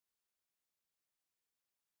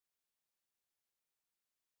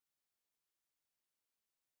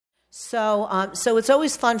So it's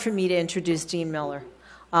always fun for me to introduce Dean Miller.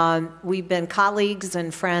 We've been colleagues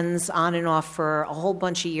and friends on and off for a whole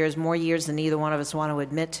bunch of years, more years than either one of us want to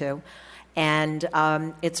admit to. And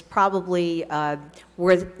it's probably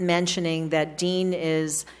worth mentioning that Dean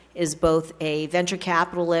is both a venture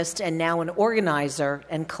capitalist and now an organizer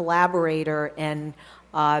and collaborator and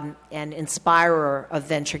inspirer of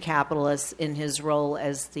venture capitalists in his role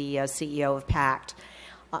as the CEO of PACT.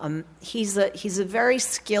 He's a very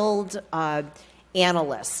skilled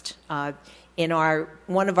analyst. In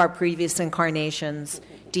one of our previous incarnations,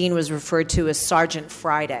 Dean was referred to as Sergeant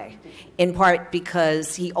Friday, in part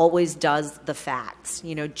because he always does the facts,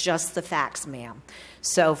 just the facts, ma'am.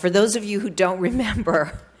 So for those of you who don't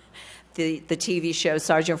remember the TV show,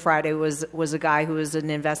 Sergeant Friday was a guy who was an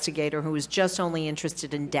investigator who was just only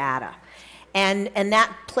interested in data. And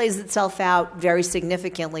that plays itself out very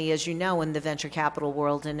significantly, as you know, in the venture capital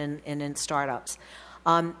world and in startups.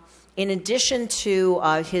 In addition to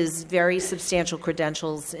his very substantial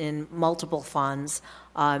credentials in multiple funds,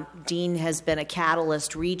 Dean has been a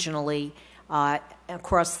catalyst regionally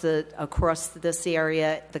across this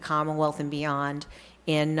area, the Commonwealth and beyond,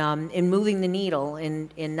 in moving the needle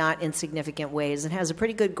in not insignificant ways, and has a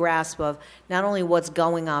pretty good grasp of not only what's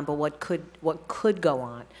going on, but what could go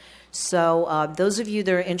on. So those of you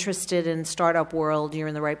that are interested in startup world, you're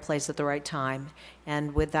in the right place at the right time.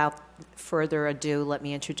 And without further ado, let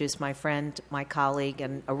me introduce my friend, my colleague,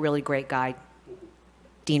 and a really great guy,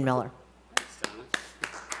 Dean Miller. Thanks, Donna.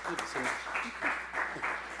 Thank you so much.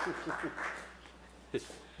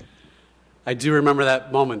 I do remember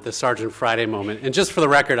that moment, the Sergeant Friday moment. And just for the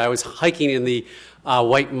record, I was hiking in the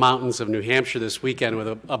White Mountains of New Hampshire this weekend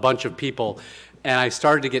with a bunch of people, and I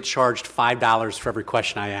started to get charged $5 for every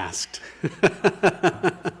question I asked.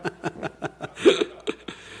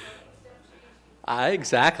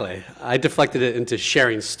 Exactly. I deflected it into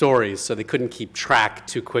sharing stories so they couldn't keep track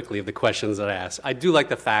too quickly of the questions that I asked. I do like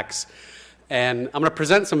the facts, and I'm going to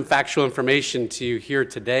present some factual information to you here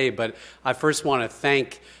today, but I first want to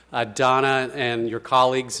thank Donna and your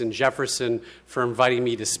colleagues in Jefferson for inviting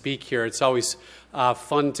me to speak here. It's always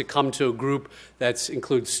fun to come to a group that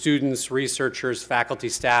includes students, researchers, faculty,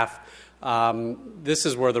 staff. This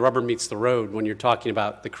is where the rubber meets the road when you're talking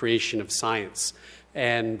about the creation of science.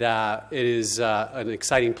 And it is an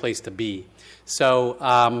exciting place to be. So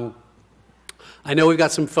I know we've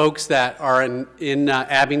got some folks that are in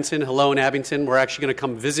Abington. Hello in Abington. We're actually going to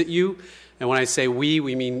come visit you. And when I say we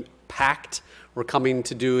mean PACT. We're coming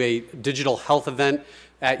to do a digital health event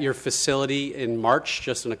at your facility in March,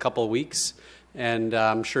 just in a couple of weeks. And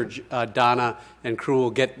I'm sure Donna and crew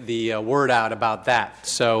will get the word out about that.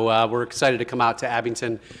 So we're excited to come out to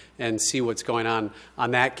Abington and see what's going on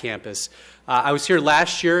that campus. I was here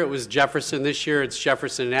last year. It was Jefferson. This year it's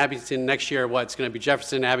Jefferson and Abington. Next year, it's going to be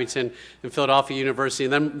Jefferson, Abington, and Philadelphia University.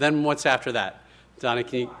 And then what's after that? Donna,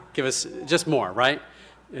 can you give us just more, right?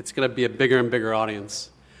 It's going to be a bigger and bigger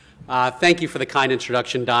audience. Thank you for the kind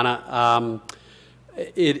introduction, Donna.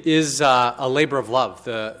 It is a labor of love,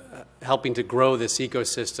 helping to grow this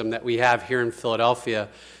ecosystem that we have here in Philadelphia.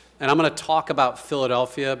 And I'm going to talk about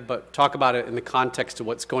Philadelphia, but talk about it in the context of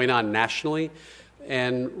what's going on nationally.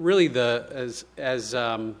 And really, let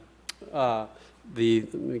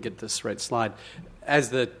me get this right slide.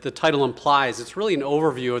 As the title implies, it's really an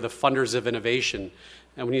overview of the funders of innovation.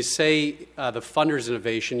 And when you say the funders of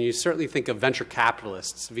innovation, you certainly think of venture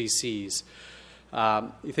capitalists, VCs.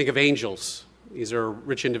 You think of angels. These are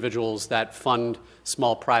rich individuals that fund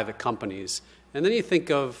small private companies. And then you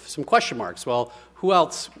think of some question marks. Well, who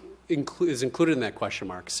else is included in that question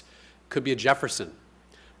marks? Could be a Jefferson.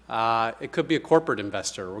 It could be a corporate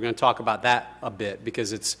investor. We're going to talk about that a bit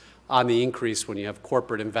because it's on the increase when you have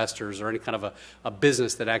corporate investors or any kind of a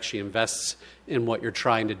business that actually invests in what you're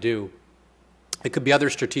trying to do. It could be other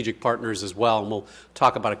strategic partners as well, and we'll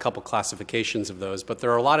talk about a couple classifications of those. But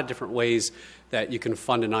there are a lot of different ways that you can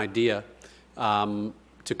fund an idea to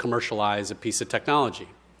commercialize a piece of technology.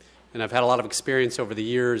 And I've had a lot of experience over the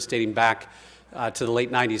years, dating back to the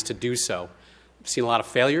late 90s, to do so. I've seen a lot of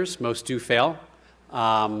failures. Most do fail.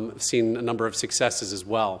 I've seen a number of successes as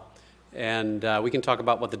well. And we can talk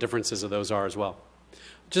about what the differences of those are as well.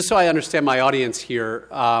 Just so I understand my audience here,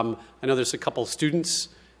 I know there's a couple students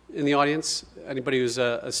in the audience. Anybody who's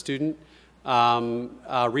a student?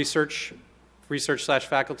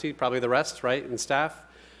 Research/faculty, probably the rest, right, and staff.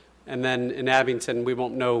 And then in Abington, we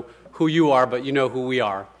won't know who you are, but you know who we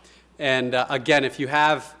are. And again, if you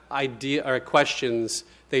have idea or questions,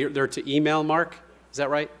 they're to email Mark. Is that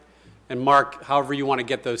right? And Mark, however you want to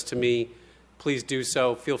get those to me, please do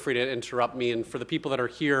so. Feel free to interrupt me. And for the people that are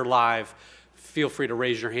here live, feel free to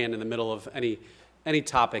raise your hand in the middle of any any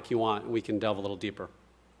topic you want, and we can delve a little deeper.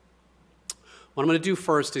 What I'm going to do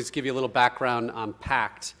first is give you a little background on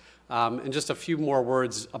PACT, and just a few more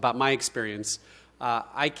words about my experience.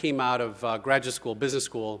 I came out of graduate school, business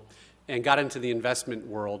school, and got into the investment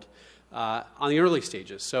world on the early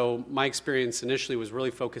stages. So my experience initially was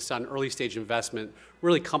really focused on early stage investment,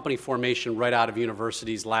 really company formation right out of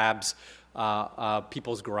universities, labs,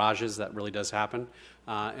 people's garages, that really does happen,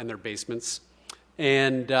 and their basements.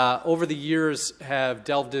 And over the years have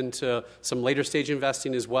delved into some later stage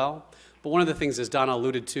investing as well. But one of the things, as Donna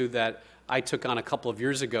alluded to, that I took on a couple of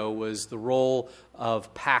years ago was the role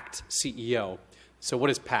of PACT CEO. So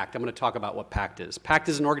what is PACT? I'm going to talk about what PACT is. PACT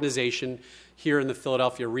is an organization here in the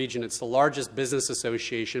Philadelphia region. It's the largest business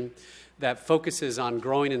association that focuses on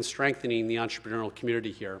growing and strengthening the entrepreneurial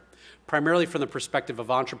community here, primarily from the perspective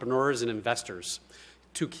of entrepreneurs and investors,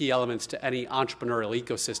 two key elements to any entrepreneurial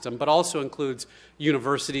ecosystem, but also includes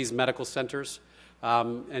universities, medical centers,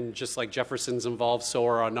 and just like Jefferson's involved, so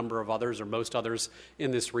are a number of others, or most others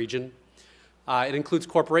in this region. It includes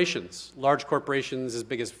corporations, large corporations as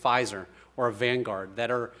big as Pfizer or a Vanguard,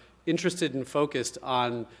 that are interested and focused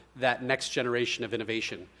on that next generation of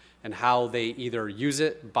innovation and how they either use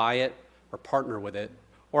it, buy it, or partner with it,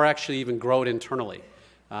 or actually even grow it internally.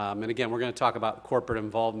 And again, we're going to talk about corporate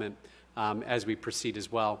involvement as we proceed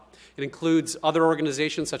as well. It includes other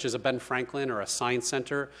organizations such as a Ben Franklin or a Science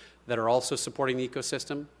Center that are also supporting the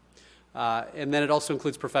ecosystem. And then it also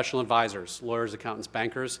includes professional advisors, lawyers, accountants,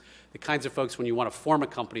 bankers, the kinds of folks when you want to form a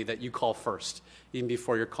company that you call first. Even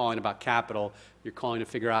before you're calling about capital, you're calling to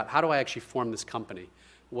figure out, how do I actually form this company?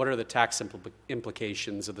 What are the tax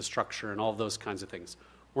implications of the structure and all of those kinds of things?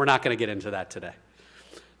 We're not going to get into that today.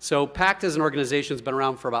 So PACT as an organization has been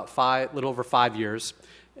around for about a little over 5 years.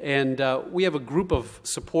 And we have a group of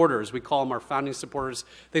supporters. We call them our founding supporters.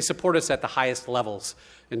 They support us at the highest levels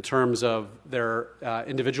in terms of their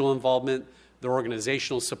individual involvement, their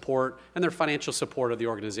organizational support, and their financial support of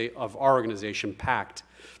our organization, PACT.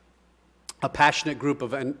 A passionate group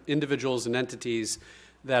of individuals and entities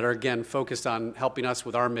that are, again, focused on helping us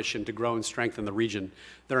with our mission to grow and strengthen the region.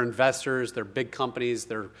 They're investors, they're big companies,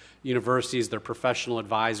 they're universities, they're professional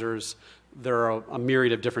advisors. There are a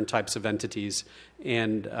myriad of different types of entities,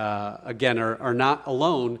 and again, are not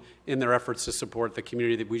alone in their efforts to support the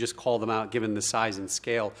community. That we just call them out, given the size and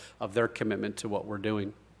scale of their commitment to what we're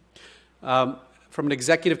doing. From an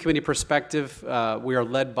executive committee perspective, we are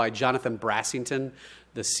led by Jonathan Brassington,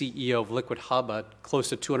 the CEO of Liquid Hub, a close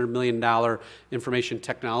to $200 million information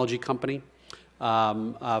technology company.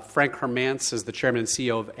 Frank Hermance is the chairman and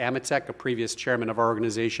CEO of Amitech, a previous chairman of our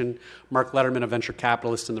organization. Mark Letterman, a venture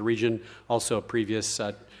capitalist in the region, also a previous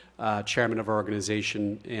chairman of our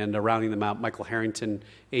organization. And rounding them out, Michael Harrington,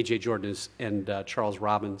 A.J. Jordan, and Charles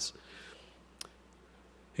Robbins.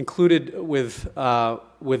 Included with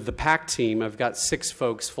the PACT team, I've got 6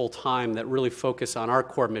 folks full-time that really focus on our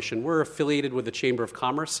core mission. We're affiliated with the Chamber of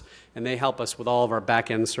Commerce, and they help us with all of our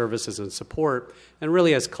back-end services and support, and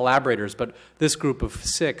really as collaborators. But this group of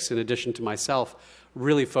 6, in addition to myself,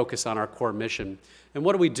 really focus on our core mission. And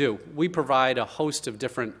what do? We provide a host of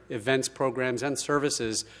different events, programs, and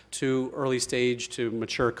services to early stage to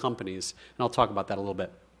mature companies. And I'll talk about that a little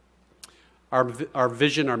bit. Our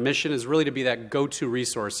vision, our mission is really to be that go-to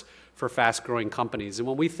resource for fast-growing companies. And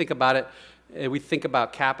when we think about it, we think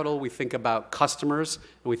about capital, we think about customers,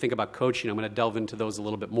 and we think about coaching. I'm going to delve into those a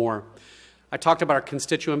little bit more. I talked about our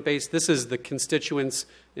constituent base. This is the constituents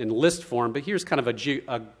in list form, but here's kind of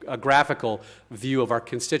a graphical view of our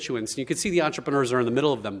constituents. And you can see the entrepreneurs are in the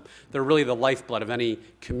middle of them. They're really the lifeblood of any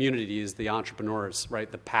community, is the entrepreneurs,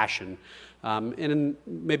 right? The passion. And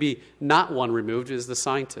maybe not one removed is the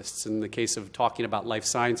scientists in the case of talking about life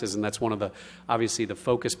sciences, and that's one of the, obviously, the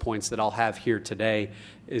focus points that I'll have here today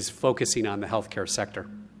is focusing on the healthcare sector.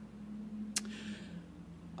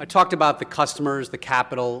 I talked about the customers, the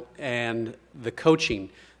capital, and the coaching,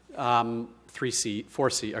 3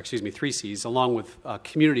 C's, along with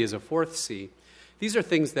community as a 4th C. These are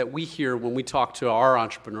things that we hear when we talk to our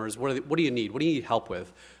entrepreneurs. What do you need? What do you need help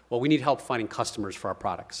with? Well, we need help finding customers for our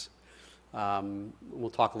products. We'll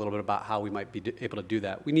talk a little bit about how we might be able to do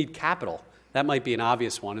that. We need capital. That might be an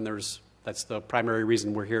obvious one, and that's the primary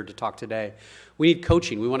reason we're here to talk today. We need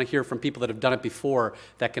coaching. We want to hear from people that have done it before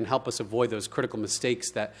that can help us avoid those critical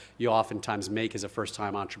mistakes that you oftentimes make as a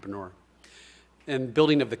first-time entrepreneur. And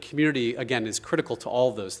building of the community, again, is critical to all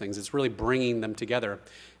of those things. It's really bringing them together.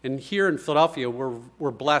 And here in Philadelphia,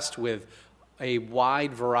 we're blessed with a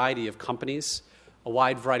wide variety of companies, a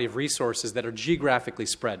wide variety of resources that are geographically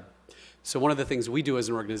spread. So one of the things we do as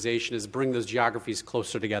an organization is bring those geographies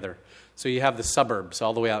closer together. So you have the suburbs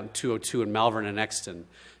all the way out in 202 in Malvern and Exton,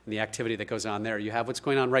 and the activity that goes on there. You have what's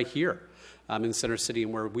going on right here in Center City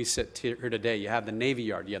and where we sit here today. You have the Navy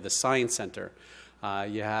Yard, you have the Science Center,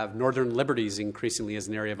 you have Northern Liberties increasingly as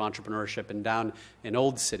an area of entrepreneurship, and down in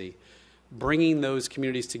Old City. Bringing those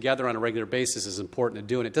communities together on a regular basis is important to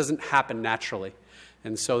do, and it doesn't happen naturally.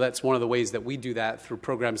 And so that's one of the ways that we do that through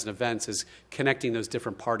programs and events, is connecting those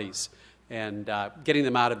different parties and getting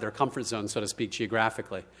them out of their comfort zone, so to speak,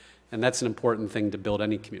 geographically. And that's an important thing to build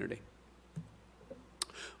any community.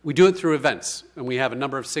 We do it through events, and we have a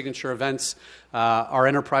number of signature events. Our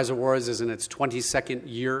Enterprise Awards is in its 22nd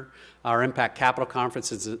year. Our Impact Capital Conference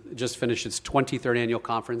has just finished its 23rd annual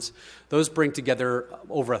conference. Those bring together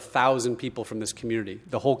over 1,000 people from this community.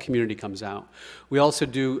 The whole community comes out. We also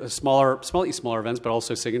do slightly smaller events, but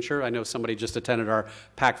also signature. I know somebody just attended our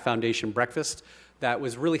PACT Foundation breakfast that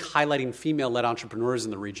was really highlighting female-led entrepreneurs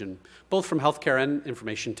in the region, both from healthcare and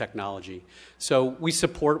information technology. So we have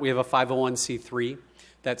a 501c3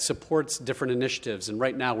 that supports different initiatives, and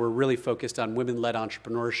right now we're really focused on women-led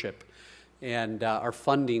entrepreneurship and are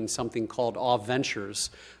funding something called All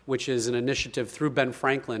Ventures, which is an initiative through Ben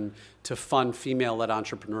Franklin to fund female-led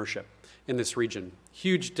entrepreneurship in this region.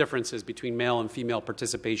 Huge differences between male and female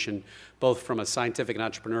participation, both from a scientific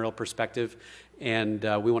and entrepreneurial perspective, and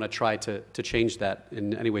we want to try to change that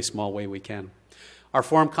in any way, small way we can. Our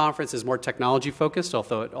forum conference is more technology-focused,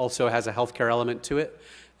 although it also has a healthcare element to it,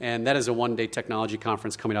 and that is a one-day technology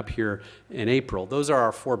conference coming up here in April. Those are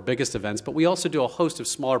our 4 biggest events, but we also do a host of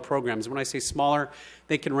smaller programs. When I say smaller,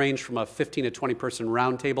 they can range from a 15 to 20-person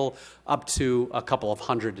roundtable up to a couple of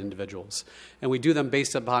hundred individuals. And we do them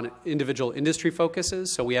based upon individual industry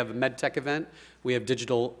focuses. So we have a med tech event, we have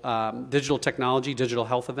digital technology, digital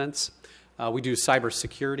health events, we do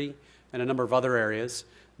cybersecurity and a number of other areas.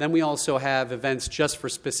 Then we also have events just for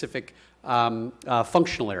specific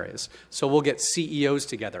functional areas. So we'll get CEOs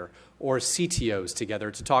together or CTOs together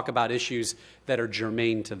to talk about issues that are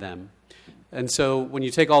germane to them. And so when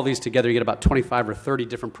you take all these together, you get about 25 or 30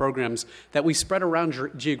 different programs that we spread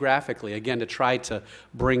around geographically, again, to try to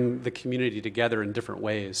bring the community together in different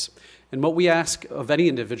ways. And what we ask of any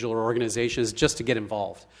individual or organization is just to get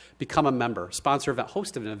involved, become a member, sponsor an event,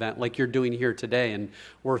 host an event like you're doing here today. And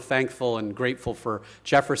we're thankful and grateful for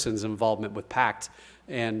Jefferson's involvement with PACT.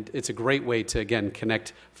 And it's a great way to, again,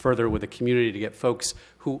 connect further with the community to get folks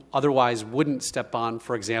who otherwise wouldn't step on,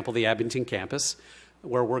 for example, the Abington campus,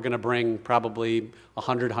 where we're going to bring probably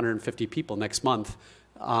 100, 150 people next month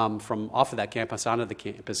from off of that campus onto the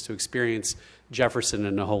campus to experience Jefferson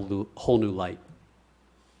in a whole new light.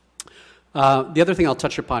 The other thing I'll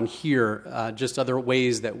touch upon here, just other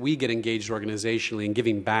ways that we get engaged organizationally and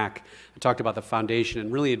giving back. I talked about the foundation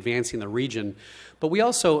and really advancing the region, but we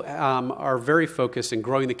also are very focused in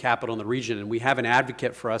growing the capital in the region, and we have an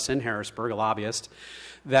advocate for us in Harrisburg, a lobbyist,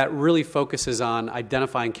 that really focuses on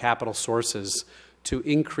identifying capital sources to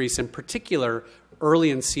increase, in particular,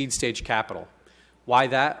 early and seed stage capital. Why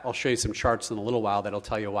that? I'll show you some charts in a little while that'll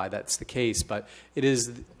tell you why that's the case, but it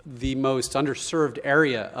is the most underserved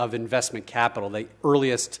area of investment capital, the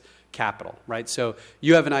earliest capital, right? So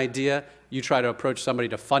you have an idea, you try to approach somebody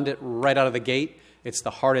to fund it right out of the gate, it's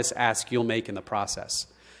the hardest ask you'll make in the process.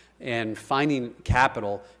 And finding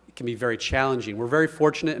capital can be very challenging. We're very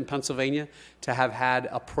fortunate in Pennsylvania to have had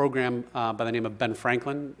a program by the name of Ben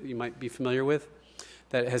Franklin, you might be familiar with,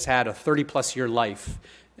 that has had a 30-plus year life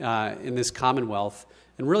in this Commonwealth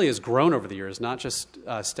and really has grown over the years, not just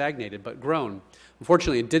stagnated, but grown.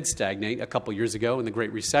 Unfortunately, it did stagnate a couple years ago in the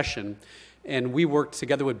Great Recession, and we worked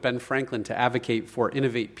together with Ben Franklin to advocate for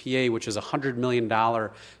Innovate PA, which is a $100 million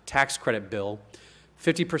tax credit bill.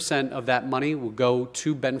 50% of that money will go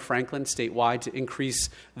to Ben Franklin statewide to increase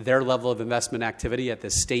their level of investment activity at the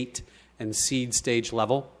state and seed stage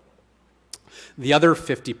level. The other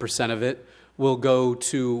 50% of it will go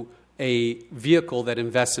to a vehicle that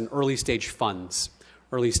invests in early stage funds,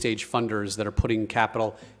 early stage funders that are putting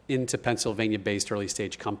capital into Pennsylvania-based early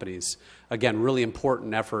stage companies. Again, really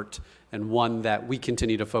important effort and one that we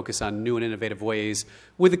continue to focus on new and innovative ways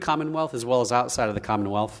with the Commonwealth as well as outside of the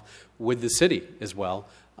Commonwealth, with the city as well,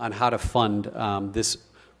 on how to fund this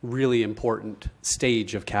really important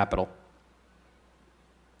stage of capital.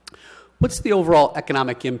 What's the overall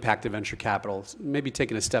economic impact of venture capital? Maybe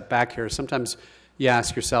taking a step back here, sometimes you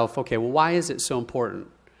ask yourself, okay, well, why is it so important?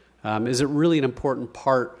 Is it really an important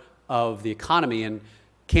part of the economy? And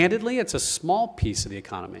candidly, it's a small piece of the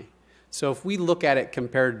economy. So if we look at it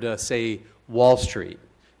compared to, say, Wall Street,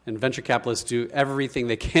 and venture capitalists do everything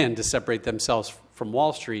they can to separate themselves from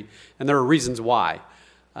Wall Street, and there are reasons why.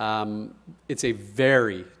 it's a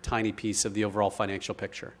very tiny piece of the overall financial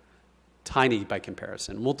picture. Tiny by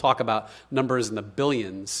comparison. We'll talk about numbers in the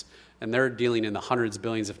billions, and they're dealing in the hundreds of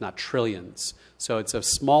billions, if not trillions. So it's a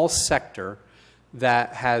small sector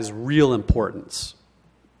that has real importance.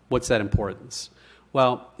 What's that importance?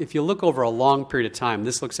 Well, if you look over a long period of time,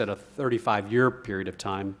 this looks at a 35-year period of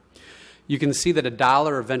time, you can see that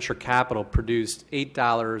 $1 of venture capital produced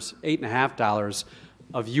 $8.5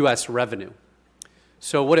 of U.S. revenue.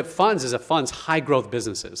 So what it funds is it funds high-growth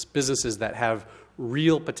businesses, businesses that have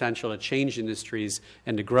real potential to change industries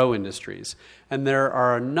and to grow industries. And there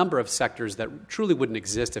are a number of sectors that truly wouldn't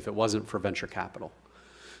exist if it wasn't for venture capital.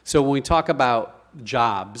 So when we talk about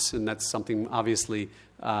jobs, and that's something obviously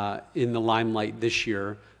in the limelight this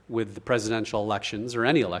year with the presidential elections, or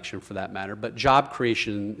any election for that matter, but job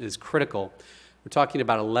creation is critical. We're talking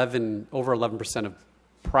about over 11% of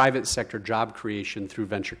private sector job creation through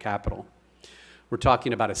venture capital. We're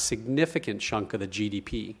talking about a significant chunk of the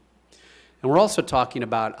GDP. And we're also talking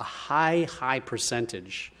about a high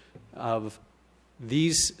percentage of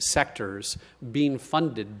these sectors being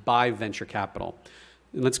funded by venture capital.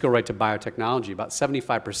 And let's go right to biotechnology, about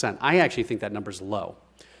 75%. I actually think that number's low.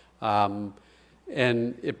 And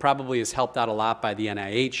it probably is helped out a lot by the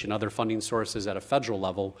NIH and other funding sources at a federal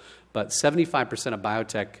level, but 75% of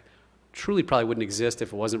biotech truly probably wouldn't exist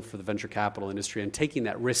if it wasn't for the venture capital industry and taking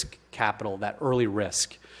that risk capital, that early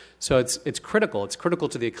risk. So it's critical. It's critical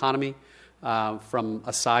to the economy from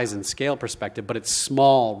a size and scale perspective, but it's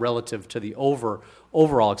small relative to the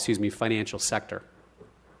overall financial sector.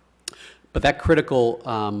 But that critical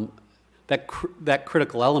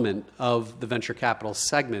element of the venture capital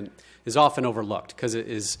segment is often overlooked because it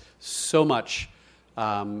is so much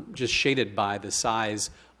just shaded by the size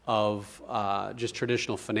of just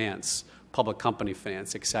traditional finance, public company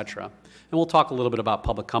finance, et cetera. And we'll talk a little bit about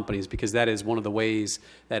public companies because that is one of the ways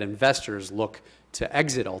that investors look to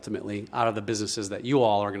exit ultimately out of the businesses that you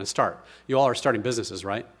all are going to start. You all are starting businesses,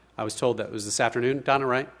 right? I was told that was this afternoon, Donna,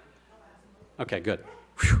 right? Okay, good.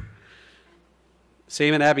 Whew.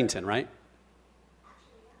 Same in Abington, right?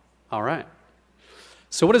 All right.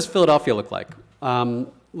 So what does Philadelphia look like?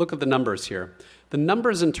 Look at the numbers here. The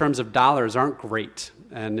numbers in terms of dollars aren't great.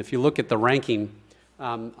 And if you look at the ranking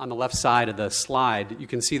on the left side of the slide, you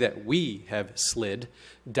can see that we have slid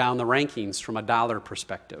down the rankings from a dollar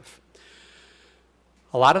perspective.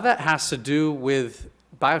 A lot of that has to do with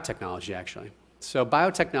biotechnology, actually. So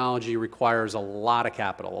biotechnology requires a lot of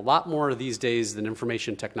capital, a lot more these days than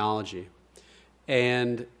information technology.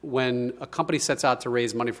 And when a company sets out to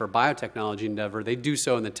raise money for a biotechnology endeavor, they do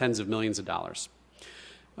so in the tens of millions of dollars,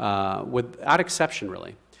 without exception,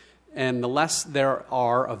 really. And the less there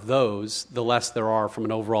are of those, the less there are from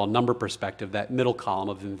an overall number perspective, that middle column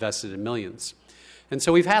of invested in millions. And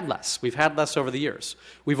so we've had less. We've had less over the years.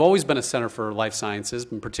 We've always been a center for life sciences,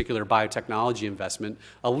 in particular biotechnology investment,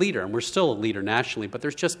 a leader. And we're still a leader nationally, but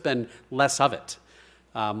there's just been less of it.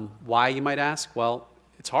 Why, you might ask? Well,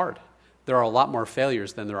 it's hard. There are a lot more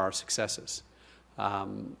failures than there are successes.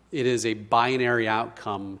 It is a binary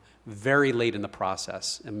outcome very late in the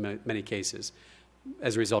process in many cases,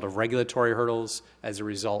 as a result of regulatory hurdles, as a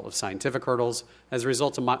result of scientific hurdles, as a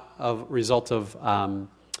result of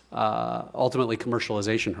ultimately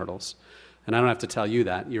commercialization hurdles. And I don't have to tell you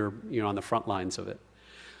that. You're on the front lines of it.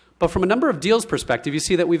 But from a number of deals perspective, you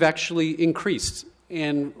see that we've actually increased.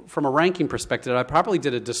 And from a ranking perspective, I probably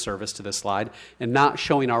did a disservice to this slide in not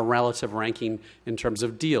showing our relative ranking in terms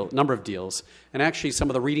of number of deals. And actually, some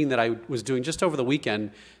of the reading that I was doing just over the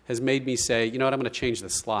weekend has made me say, you know what, I'm going to change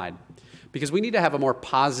this slide. Because we need to have a more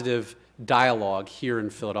positive dialogue here in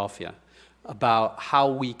Philadelphia about how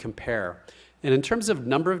we compare. And in terms of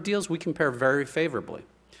number of deals, we compare very favorably.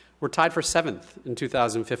 We're tied for 7th in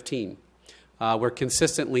 2015. We're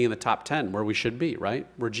consistently in the top 10 where we should be, right?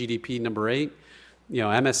 We're GDP number 8.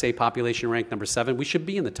 MSA population rank number 7, we should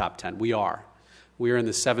be in the top 10. We are. We are in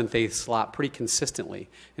the 7th, 8th slot pretty consistently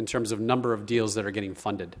in terms of number of deals that are getting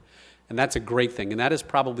funded. And that's a great thing. And that is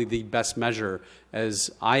probably the best measure, as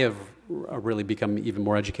I have really become even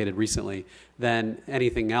more educated recently, than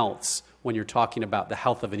anything else when you're talking about the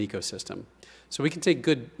health of an ecosystem. So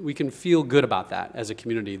we can feel good about that as a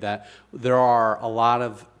community, that there are a lot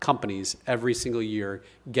of companies every single year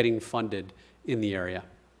getting funded in the area.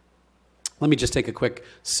 Let me just take a quick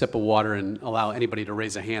sip of water and allow anybody to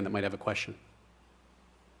raise a hand that might have a question.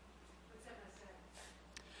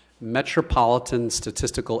 Metropolitan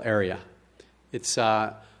Statistical Area. It's,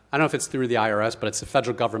 I don't know if it's through the IRS, but it's the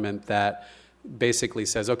federal government that basically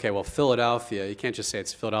says, okay, well, Philadelphia, you can't just say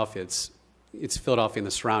it's Philadelphia, it's Philadelphia and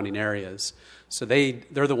the surrounding areas. So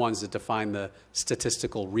they're the ones that define the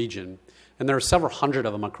statistical region. And there are several hundred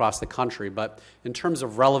of them across the country, but in terms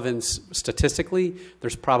of relevance statistically,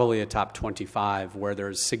 there's probably a top 25 where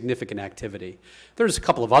there's significant activity. There's a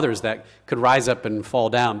couple of others that could rise up and fall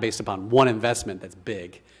down based upon one investment that's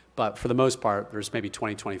big, but for the most part, there's maybe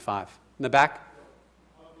 20, 25. In the back?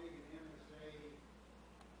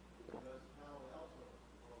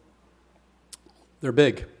 They're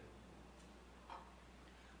big.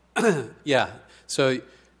 Yeah. So,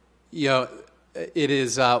 you know, it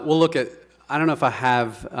is, we'll look at, I don't know if I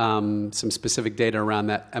have some specific data around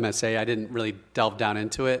that MSA. I didn't really delve down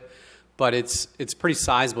into it, but it's pretty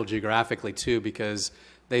sizable geographically too, because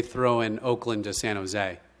they throw in Oakland to San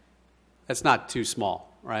Jose. That's not too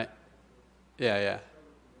small, right? Yeah, yeah.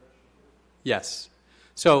 Yes.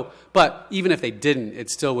 So, but even if they didn't, it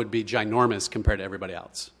still would be ginormous compared to everybody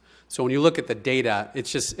else. So when you look at the data,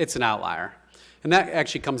 it's an outlier. And that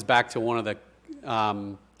actually comes back to one of the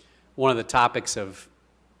topics of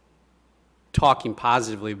talking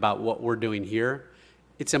positively about what we're doing here.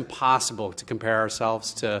 It's impossible to compare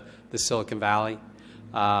ourselves to the Silicon Valley.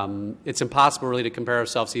 It's impossible really to compare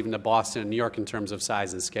ourselves even to Boston and New York in terms of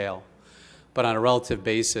size and scale. But on a relative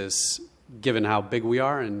basis, given how big we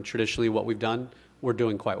are and traditionally what we've done, we're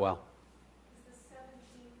doing quite well. Is the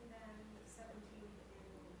 17 then the 17th in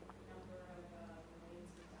number of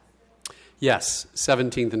millions invested? Yes,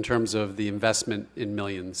 17th in terms of the investment in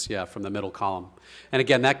millions, yeah, from the middle column. And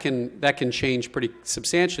again, that can change pretty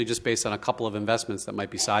substantially just based on a couple of investments that might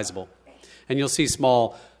be sizable. And you'll see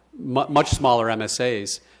much smaller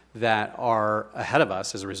MSAs that are ahead of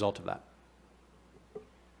us as a result of that.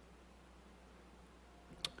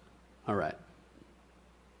 All right.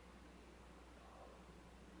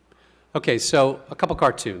 Okay, so a couple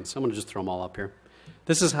cartoons. I'm going to just throw them all up here.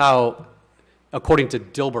 This is how, according to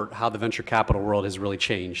Dilbert, how the venture capital world has really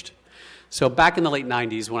changed. So back in the late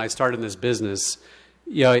 90s, when I started in this business,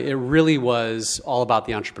 you know, it really was all about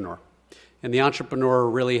the entrepreneur. And the entrepreneur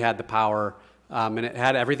really had the power, and it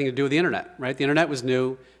had everything to do with the internet, right? The internet was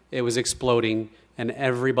new, it was exploding, and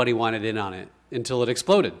everybody wanted in on it until it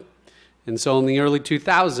exploded. And so in the early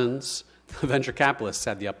 2000s, the venture capitalists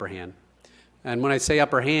had the upper hand. And when I say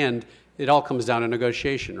upper hand, it all comes down to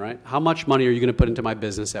negotiation, right? How much money are you going to put into my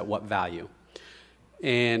business at what value?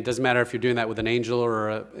 And it doesn't matter if you're doing that with an angel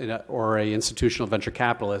or a institutional venture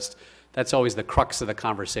capitalist. That's always the crux of the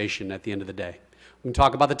conversation at the end of the day. We can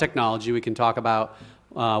talk about the technology. We can talk about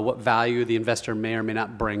what value the investor may or may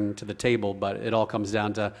not bring to the table, but it all comes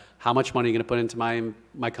down to how much money are you going to put into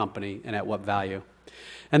my company and at what value.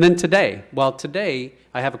 And then today, well, today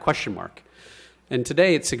I have a question mark. And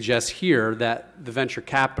today it suggests here that the venture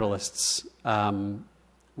capitalists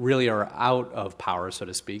really are out of power, so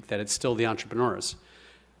to speak, that it's still the entrepreneurs.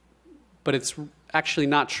 But it's actually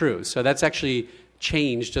not true. So that's actually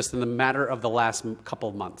changed just in the matter of the last couple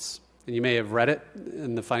of months. And you may have read it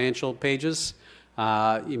in the financial pages.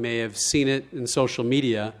 You may have seen it in social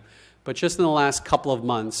media. But just in the last couple of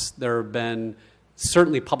months, there have been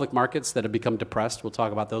certainly public markets that have become depressed. We'll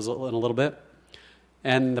talk about those in a little bit.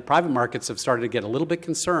 And the private markets have started to get a little bit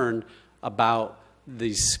concerned about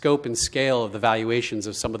the scope and scale of the valuations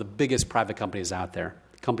of some of the biggest private companies out there.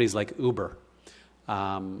 Companies like Uber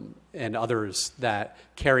and others that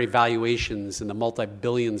carry valuations in the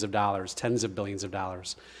multi-billions of dollars, tens of billions of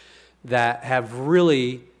dollars, that have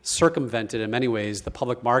really circumvented in many ways the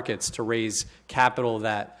public markets to raise capital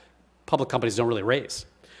that public companies don't really raise.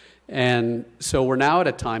 And so we're now at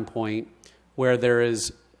a time point where there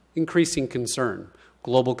is increasing concern,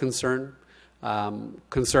 global concern,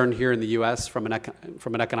 concern here in the U.S. from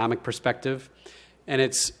an economic perspective, and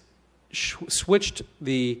it's switched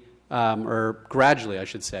or gradually, I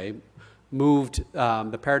should say, moved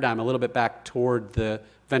the paradigm a little bit back toward the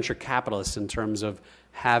venture capitalists in terms of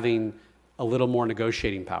having a little more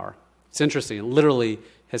negotiating power. It's interesting. It literally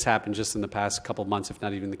has happened just in the past couple of months, if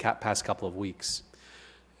not even the past couple of weeks.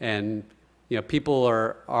 And you know, people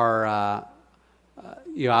are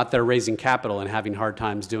out there raising capital and having hard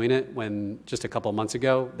times doing it when just a couple of months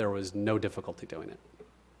ago there was no difficulty doing it.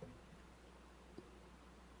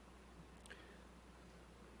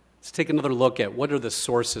 Let's take another look at what are the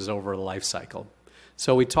sources over the life cycle.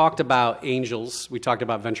 So we talked about angels, we talked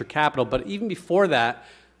about venture capital, but even before that,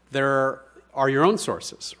 there are your own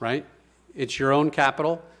sources, right? It's your own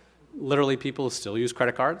capital. Literally, people still use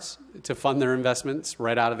credit cards to fund their investments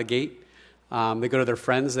right out of the gate. They go to their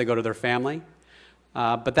friends, they go to their family.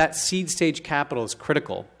 But that seed stage capital is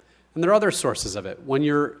critical. And there are other sources of it. When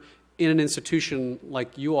you're in an institution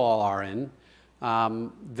like you all are in,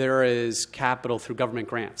 there is capital through government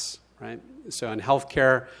grants, right? So in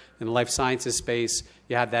healthcare, in the life sciences space,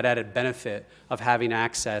 you have that added benefit of having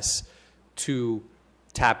access to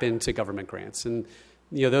tap into government grants. And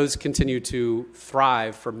those continue to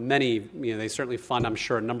thrive for many. They certainly fund, I'm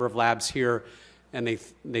sure, a number of labs here, and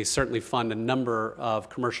they certainly fund a number of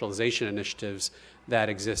commercialization initiatives that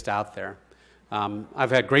exist out there.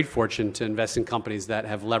 I've had great fortune to invest in companies that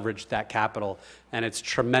have leveraged that capital, and it's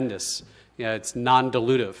tremendous. It's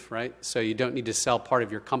non-dilutive, right? So you don't need to sell part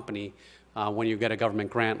of your company when you get a government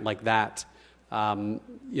grant like that.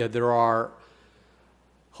 There are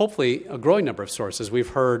hopefully a growing number of sources. We've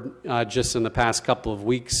heard just in the past couple of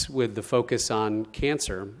weeks with the focus on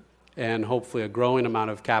cancer, and hopefully a growing amount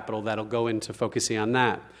of capital that'll go into focusing on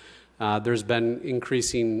that. There's been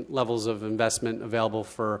increasing levels of investment available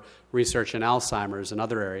for research in Alzheimer's and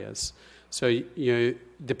other areas. So,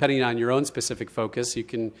 depending on your own specific focus, you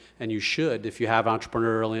can, and you should, if you have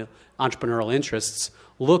entrepreneurial interests,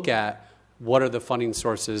 look at what are the funding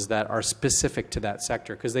sources that are specific to that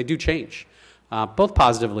sector, because they do change, both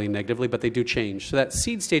positively and negatively, but they do change. So that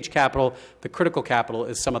seed stage capital, the critical capital,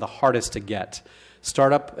 is some of the hardest to get.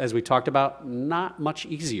 Startup, as we talked about, not much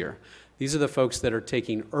easier. These are the folks that are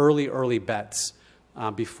taking early bets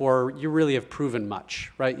before you really have proven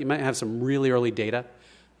much, right? You might have some really early data,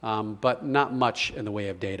 but not much in the way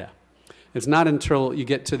of data. It's not until you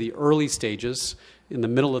get to the early stages, in the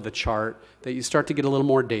middle of the chart, that you start to get a little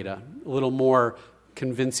more data, a little more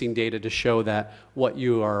convincing data to show that what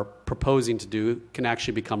you are proposing to do can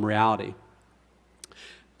actually become reality.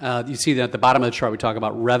 You see that at the bottom of the chart we talk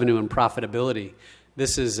about revenue and profitability.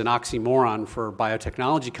 This is an oxymoron for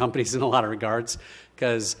biotechnology companies in a lot of regards,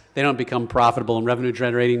 because they don't become profitable and revenue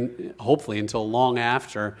generating, hopefully, until long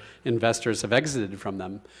after investors have exited from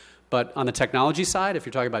them. But on the technology side, if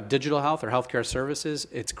you're talking about digital health or healthcare services,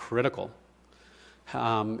 it's critical.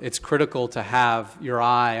 It's critical to have your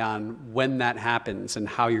eye on when that happens and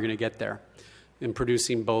how you're going to get there in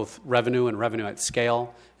producing both revenue and revenue at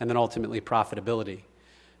scale, and then ultimately profitability.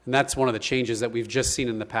 And that's one of the changes that we've just seen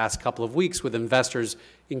in the past couple of weeks, with investors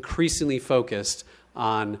increasingly focused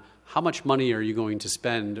on how much money are you going to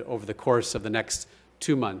spend over the course of the next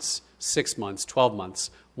 2 months, 6 months, 12 months.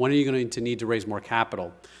 When are you going to need to raise more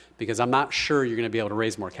capital? Because I'm not sure you're going to be able to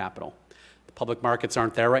raise more capital. The public markets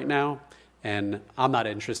aren't there right now, and I'm not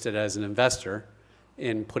interested as an investor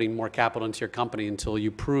in putting more capital into your company until you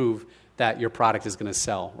prove that your product is going to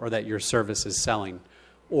sell, or that your service is selling,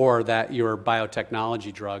 or that your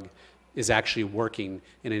biotechnology drug is actually working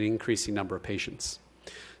in an increasing number of patients.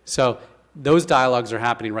 So those dialogues are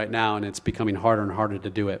happening right now, and it's becoming harder and harder to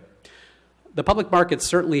do it. The public markets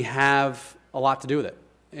certainly have a lot to do with it.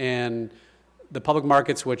 And the public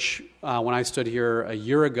markets, which when I stood here a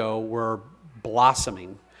year ago were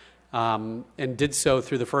blossoming, and did so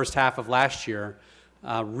through the first half of last year,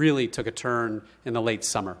 really took a turn in the late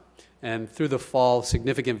summer. And through the fall,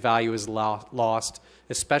 significant value is lost,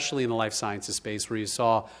 especially in the life sciences space, where you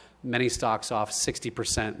saw many stocks off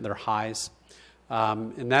 60% their highs.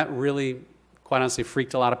 And that really, quite honestly,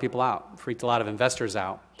 freaked a lot of people out, freaked a lot of investors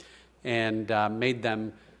out, and made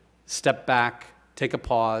them step back, take a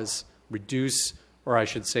pause, reduce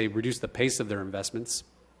the pace of their investments,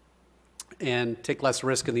 and take less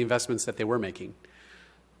risk in the investments that they were making.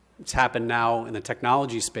 It's happened now in the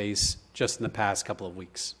technology space just in the past couple of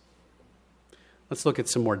weeks. Let's look at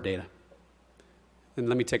some more data. And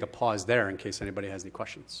let me take a pause there in case anybody has any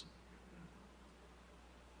questions.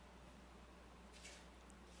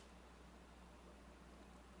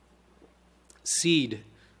 Seed.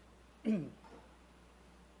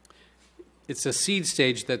 It's a seed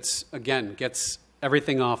stage that's, again, gets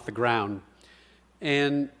everything off the ground.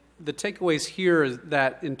 And the takeaways here is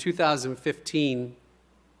that in 2015,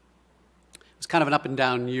 it was kind of an up and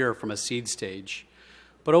down year from a seed stage.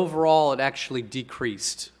 But overall, it actually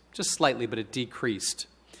decreased, just slightly, but it decreased.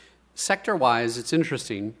 Sector-wise, it's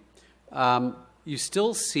interesting. You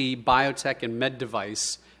still see biotech and med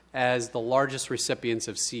device as the largest recipients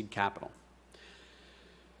of seed capital.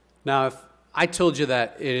 Now, if I told you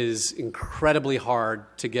that it is incredibly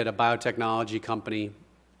hard to get a biotechnology company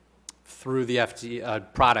through the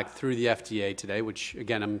FDA, product through the FDA today, which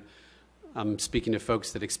again, I'm speaking to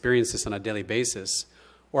folks that experience this on a daily basis,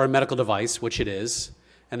 or a medical device, which it is,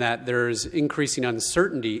 and that there's increasing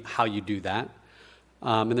uncertainty how you do that.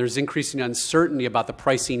 And there's increasing uncertainty about the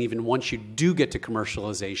pricing even once you do get to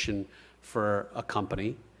commercialization for a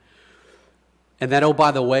company. And that, oh,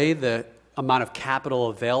 by the way, the amount of capital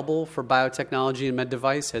available for biotechnology and med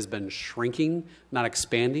device has been shrinking, not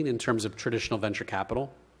expanding in terms of traditional venture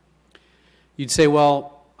capital. You'd say,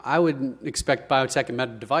 well, I wouldn't expect biotech and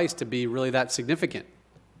med device to be really that significant.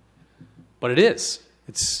 But it is.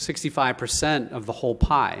 It's 65% of the whole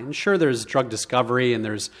pie. And sure, there's drug discovery and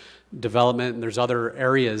there's development and there's other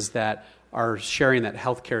areas that are sharing that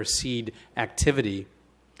healthcare seed activity.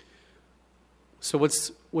 So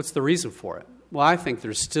what's the reason for it? Well, I think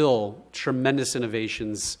there's still tremendous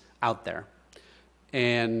innovations out there.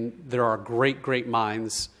 And there are great, great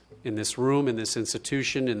minds in this room, in this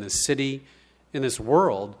institution, in this city, in this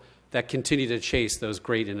world that continue to chase those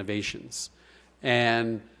great innovations.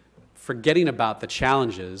 And forgetting about the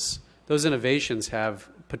challenges, those innovations have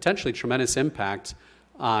potentially tremendous impact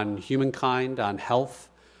on humankind, on health,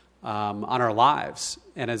 on our lives.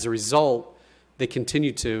 And as a result, they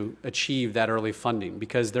continue to achieve that early funding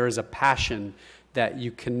because there is a passion that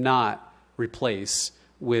you cannot replace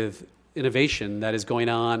with innovation that is going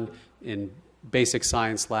on in basic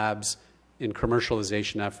science labs, in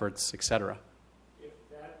commercialization efforts, et cetera. If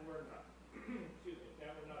that were not, excuse me, if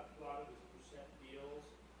that were not plotted as percent deals,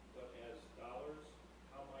 but as dollars,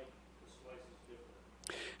 how might the slices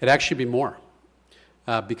differ? It'd actually be more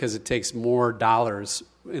because it takes more dollars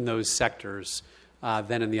in those sectors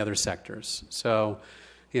than in the other sectors. So,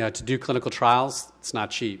 to do clinical trials, it's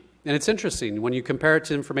not cheap. And it's interesting, when you compare it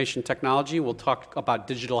to information technology, we'll talk about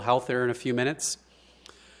digital health there in a few minutes.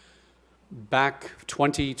 Back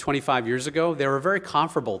 20, 25 years ago, they were very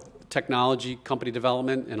comparable. Technology company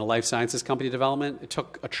development and a life sciences company development. It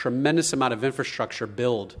took a tremendous amount of infrastructure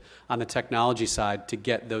build on the technology side to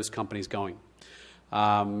get those companies going.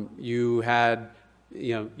 You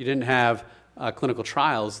didn't have clinical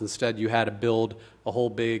trials. Instead, you had to build a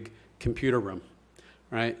whole big computer room,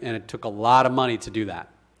 right? And it took a lot of money to do that.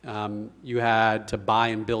 You had to buy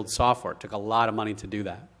and build software. It took a lot of money to do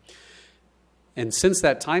that. And since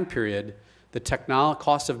that time period, the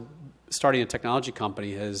cost of starting a technology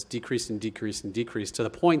company has decreased and decreased and decreased to the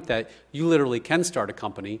point that you literally can start a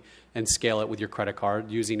company and scale it with your credit card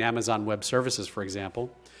using Amazon Web Services, for example,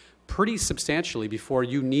 pretty substantially before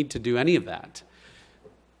you need to do any of that.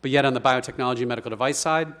 But yet on the biotechnology and medical device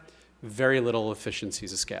side, very little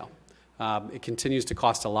efficiencies of scale. It continues to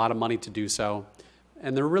cost a lot of money to do so,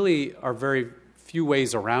 and there really are very few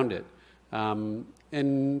ways around it.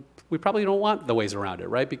 And we probably don't want the ways around it,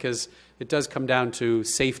 right? Because it does come down to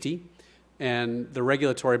safety and the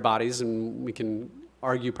regulatory bodies, and we can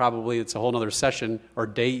argue probably it's a whole other session or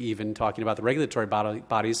day even talking about the regulatory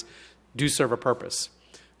bodies do serve a purpose.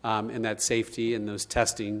 And that safety and those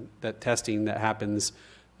testing that happens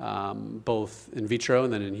both in vitro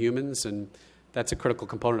and then in humans, and that's a critical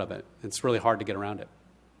component of it. It's really hard to get around it.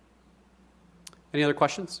 Any other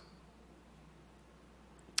questions?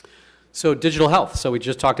 So digital health. So we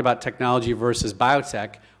just talked about technology versus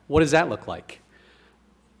biotech. What does that look like?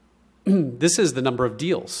 This is the number of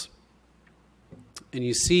deals. And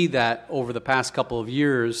you see that over the past couple of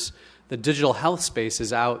years, the digital health space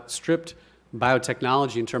has outstripped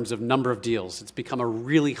biotechnology in terms of number of deals. It's become a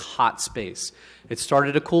really hot space. It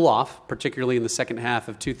started to cool off, particularly in the second half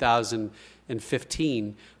of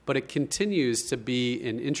 2015, but it continues to be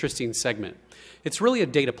an interesting segment. It's really a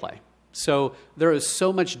data play. So there is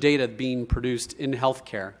so much data being produced in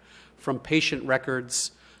healthcare, from patient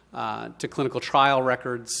records to clinical trial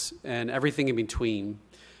records and everything in between.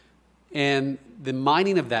 And the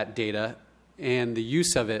mining of that data and the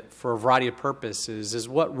use of it for a variety of purposes is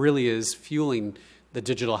what really is fueling the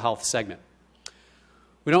digital health segment.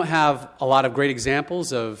 We don't have a lot of great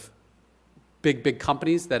examples of big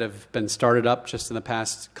companies that have been started up just in the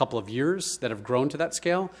past couple of years that have grown to that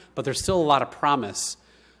scale, but there's still a lot of promise.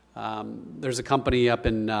 There's a company up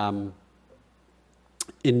in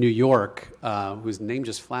New York whose name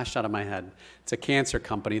just flashed out of my head. It's a cancer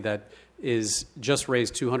company that is just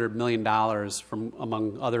raised $200 million from,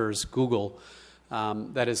 among others, Google,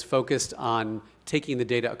 that is focused on taking the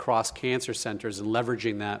data across cancer centers and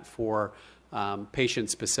leveraging that for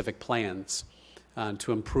patient-specific plans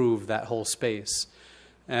to improve that whole space.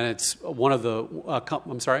 And it's one of the,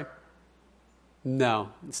 I'm sorry? No,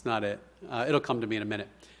 it's not it. It'll come to me in a minute.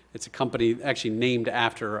 It's a company actually named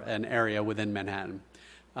after an area within Manhattan.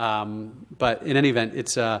 But in any event,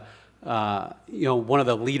 it's one of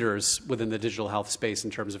the leaders within the digital health space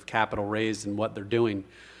in terms of capital raised and what they're doing.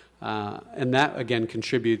 And that, again,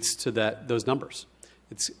 contributes to those numbers.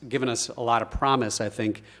 It's given us a lot of promise, I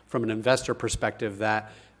think, from an investor perspective,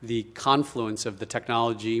 that the confluence of the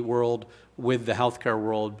technology world with the healthcare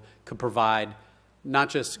world could provide not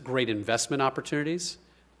just great investment opportunities,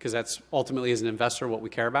 because that's ultimately, as an investor, what we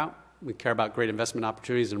care about. We care about great investment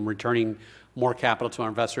opportunities and returning more capital to our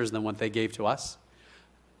investors than what they gave to us,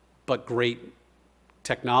 but great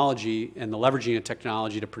technology and the leveraging of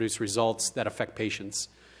technology to produce results that affect patients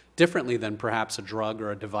differently than perhaps a drug or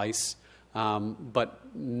a device, but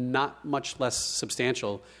not much less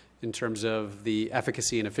substantial in terms of the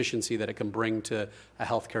efficacy and efficiency that it can bring to a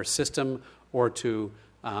healthcare system or to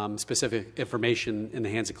specific information in the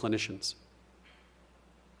hands of clinicians.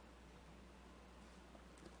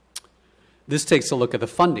 This takes a look at the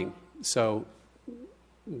funding. So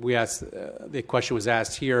we asked, the question was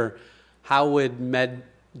asked here, how would med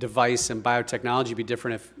device and biotechnology be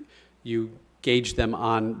different if you gauge them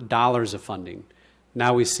on dollars of funding?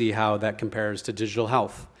 Now we see how that compares to digital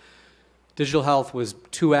health. Digital health was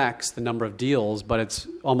 2x the number of deals, but it's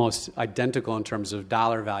almost identical in terms of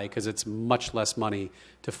dollar value because it's much less money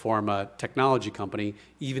to form a technology company,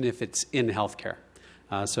 even if it's in healthcare.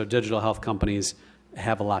 So digital health companies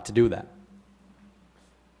have a lot to do with that.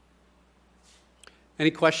 Any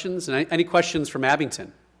questions? Any questions from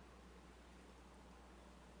Abington?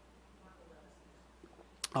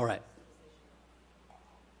 All right.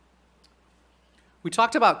 We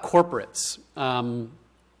talked about corporates.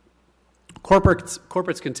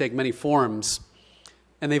 Corporates can take many forms,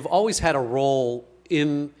 and they've always had a role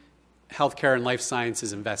in healthcare and life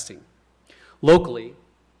sciences investing. Locally,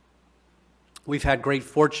 we've had great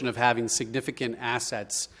fortune of having significant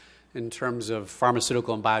assets in terms of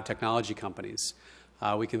pharmaceutical and biotechnology companies.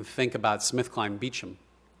 We can think about SmithKline Beecham,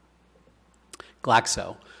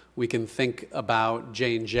 Glaxo. We can think about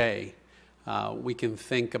J&J. We can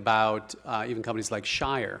think about even companies like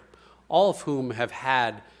Shire, all of whom have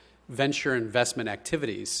had venture investment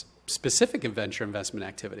activities, specific venture investment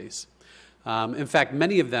activities. In fact,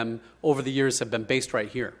 many of them over the years have been based right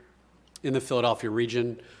here in the Philadelphia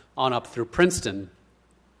region on up through Princeton.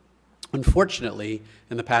 Unfortunately,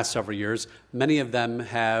 in the past several years, many of them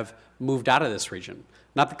have moved out of this region.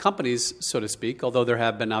 Not the companies, so to speak, although there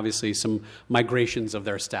have been obviously some migrations of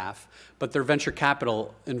their staff, but their venture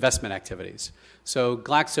capital investment activities. So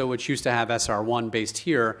Glaxo, which used to have SR1 based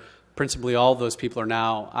here, principally all of those people are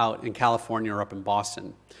now out in California or up in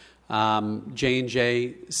Boston.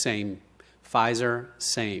 J&J, same. Pfizer,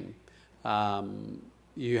 same.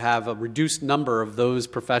 You have a reduced number of those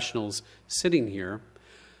professionals sitting here,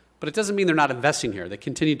 but it doesn't mean they're not investing here. They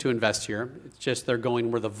continue to invest here. It's just they're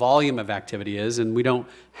going where the volume of activity is, and we don't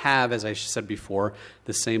have, as I said before,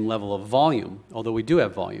 the same level of volume, although we do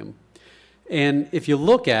have volume. And if you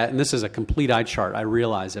look at, and this is a complete eye chart, I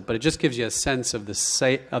realize it, but it just gives you a sense of the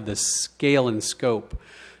scale and scope.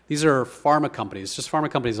 These are pharma companies, just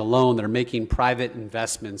pharma companies alone that are making private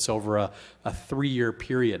investments over a 3-year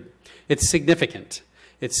period. It's significant.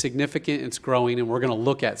 It's significant, it's growing, and we're going to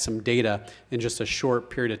look at some data in just a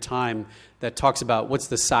short period of time that talks about what's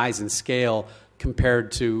the size and scale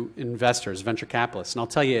compared to investors, venture capitalists. And I'll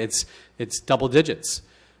tell you, it's double digits,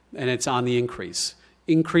 and it's on the increase.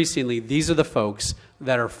 Increasingly, these are the folks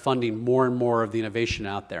that are funding more and more of the innovation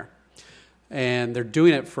out there. And they're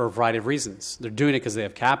doing it for a variety of reasons. They're doing it because they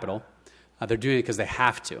have capital. They're doing it because they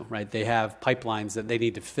have to, right? They have pipelines that they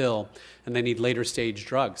need to fill, and they need later stage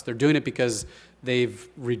drugs. They're doing it because they've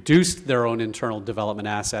reduced their own internal development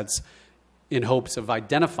assets in hopes of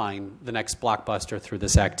identifying the next blockbuster through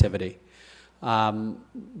this activity.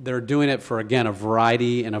 They're doing it for, again, a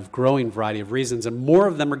variety and a growing variety of reasons, and more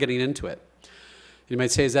of them are getting into it. You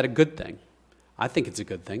might say, is that a good thing? I think it's a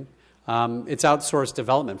good thing. It's outsourced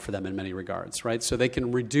development for them in many regards, right? So they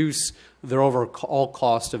can reduce their overall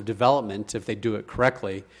cost of development if they do it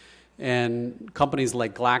correctly. And companies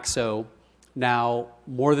like Glaxo, now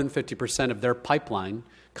more than 50% of their pipeline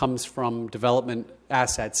comes from development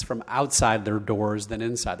assets from outside their doors than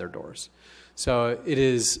inside their doors. So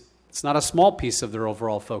it's not a small piece of their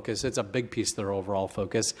overall focus, it's a big piece of their overall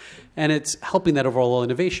focus, and it's helping that overall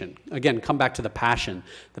innovation. Again, come back to the passion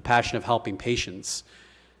of helping patients.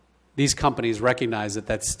 These companies recognize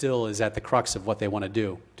that still is at the crux of what they want to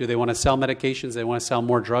do. Do they want to sell medications? Do they want to sell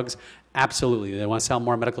more drugs? Absolutely. Do they want to sell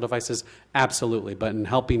more medical devices? Absolutely. But in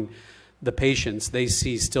helping the patients, they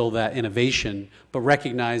see still that innovation, but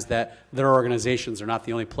recognize that their organizations are not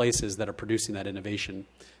the only places that are producing that innovation.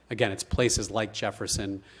 Again, it's places like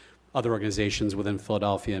Jefferson, other organizations within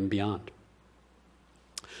Philadelphia and beyond.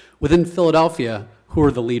 Within Philadelphia, who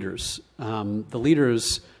are the leaders? The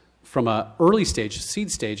leaders from an early stage, seed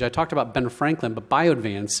stage, I talked about Ben Franklin, but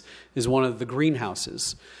BioAdvance is one of the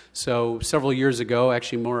greenhouses. So several years ago,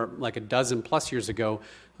 actually more like a dozen plus years ago,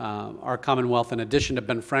 our Commonwealth, in addition to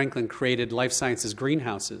Ben Franklin, created life sciences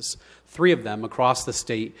greenhouses, 3 of them across the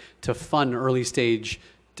state to fund early stage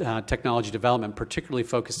technology development, particularly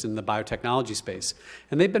focused in the biotechnology space.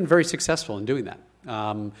 And they've been very successful in doing that,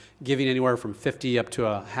 giving anywhere from $50,000 up to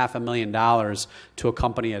 $500,000 to a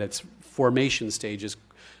company at its formation stages.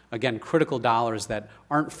 Again, critical dollars that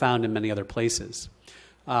aren't found in many other places.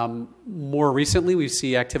 More recently, we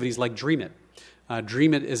see activities like DreamIt.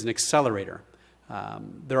 DreamIt is an accelerator.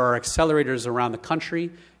 There are accelerators around the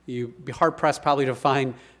country. You'd be hard-pressed probably to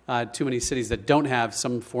find too many cities that don't have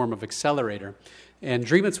some form of accelerator. And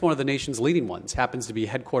DreamIt's one of the nation's leading ones. Happens to be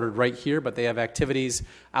headquartered right here, but they have activities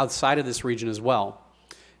outside of this region as well.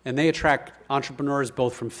 And they attract entrepreneurs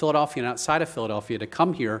both from Philadelphia and outside of Philadelphia to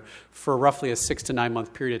come here for roughly a 6 to 9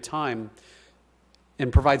 month period of time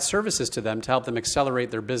and provide services to them to help them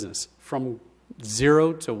accelerate their business from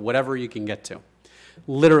zero to whatever you can get to.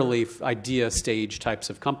 Literally idea stage types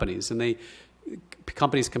of companies. And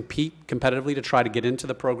companies compete competitively to try to get into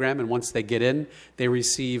the program, and once they get in, they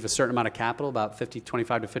receive a certain amount of capital, about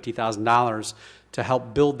 $25,000 to $50,000, to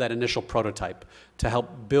help build that initial prototype, to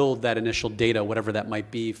help build that initial data, whatever that might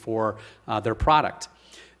be for their product.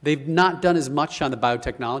 They've not done as much on the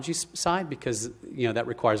biotechnology side because that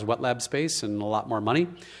requires wet lab space and a lot more money,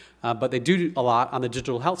 but they do a lot on the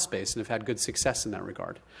digital health space and have had good success in that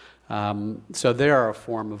regard. So they are a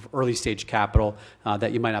form of early stage capital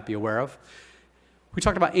that you might not be aware of. We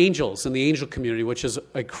talked about angels and the angel community, which is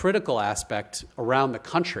a critical aspect around the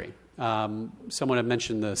country. Someone had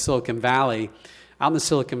mentioned the Silicon Valley. Out in the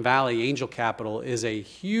Silicon Valley, angel capital is a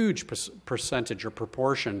huge percentage or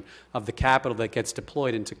proportion of the capital that gets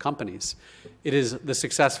deployed into companies. It is the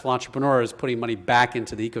successful entrepreneurs putting money back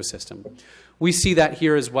into the ecosystem. We see that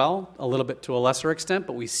here as well, a little bit to a lesser extent,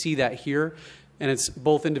 but we see that here. And it's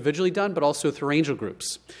both individually done, but also through angel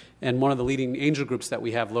groups. And one of the leading angel groups that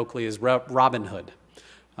we have locally is Robin Hood.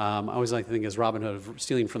 I always like to think as Robin Hood of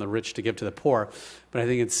stealing from the rich to give to the poor, but I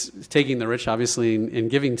think it's taking the rich, obviously, and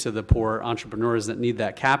giving to the poor entrepreneurs that need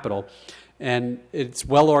that capital. And it's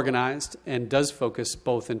well organized and does focus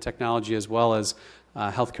both in technology as well as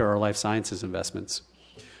healthcare or life sciences investments.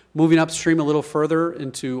 Moving upstream a little further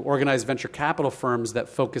into organized venture capital firms that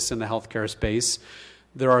focus in the healthcare space,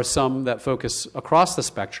 there are some that focus across the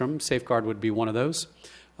spectrum. Safeguard would be one of those.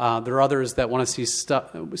 There are others that want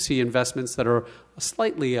to see investments that are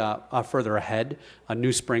slightly further ahead. A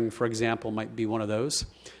New Spring, for example, might be one of those.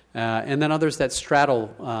 And then others that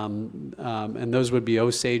straddle, and those would be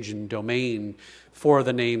Osage and Domain, four of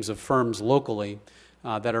the names of firms locally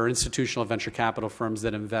that are institutional venture capital firms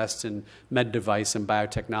that invest in med device and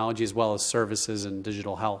biotechnology as well as services and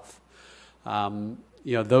digital health. The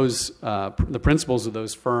principals of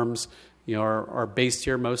those firms are based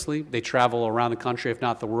here mostly. They travel around the country, if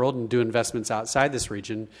not the world, and do investments outside this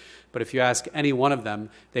region. But if you ask any one of them,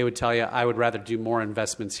 they would tell you, I would rather do more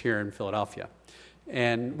investments here in Philadelphia.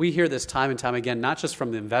 And we hear this time and time again, not just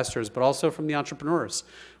from the investors, but also from the entrepreneurs.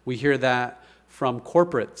 We hear that from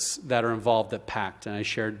corporates that are involved at PACT. And I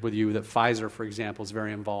shared with you that Pfizer, for example, is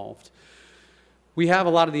very involved. We have a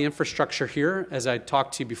lot of the infrastructure here. As I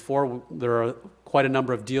talked to you before, there are quite a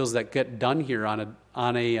number of deals that get done here on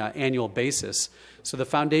a annual basis. So the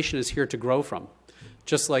foundation is here to grow from.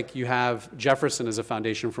 Just like you have Jefferson as a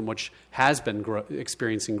foundation from which has been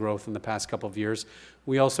experiencing growth in the past couple of years,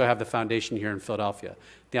 we also have the foundation here in Philadelphia.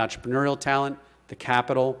 The entrepreneurial talent, the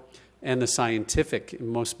capital, and the scientific,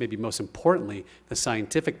 maybe most importantly, the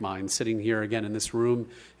scientific mind sitting here again in this room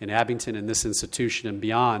in Abington, in this institution and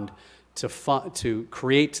beyond, to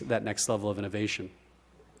create that next level of innovation.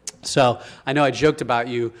 So I know I joked about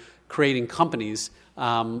you creating companies,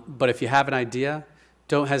 but if you have an idea,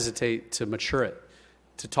 don't hesitate to mature it,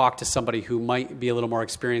 to talk to somebody who might be a little more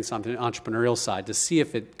experienced on the entrepreneurial side to see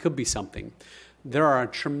if it could be something. There are a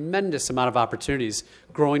tremendous amount of opportunities,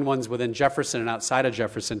 growing ones within Jefferson and outside of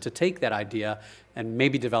Jefferson, to take that idea and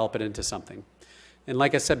maybe develop it into something. And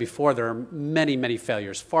like I said before, there are many, many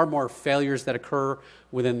failures, far more failures that occur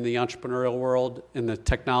within the entrepreneurial world, in the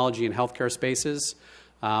technology and healthcare spaces.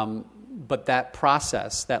 But that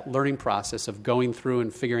process, that learning process of going through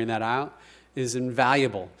and figuring that out is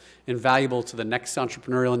invaluable to the next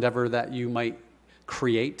entrepreneurial endeavor that you might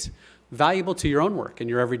create, valuable to your own work in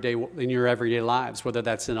your everyday lives, whether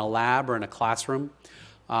that's in a lab or in a classroom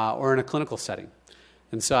or in a clinical setting.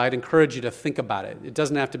 And so I'd encourage you to think about it. It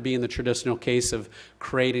doesn't have to be in the traditional case of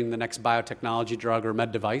creating the next biotechnology drug or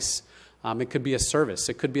med device. It could be a service.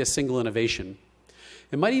 It could be a single innovation.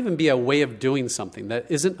 It might even be a way of doing something that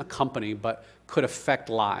isn't a company but could affect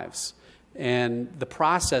lives. And the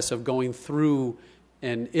process of going through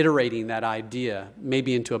and iterating that idea,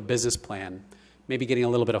 maybe into a business plan, maybe getting a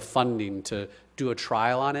little bit of funding to do a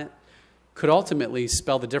trial on it, could ultimately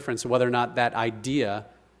spell the difference of whether or not that idea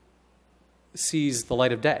sees the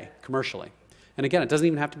light of day commercially. And again, it doesn't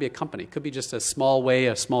even have to be a company. It could be just a small way,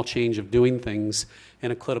 a small change of doing things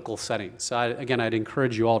in a clinical setting. So I'd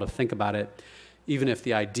encourage you all to think about it, even if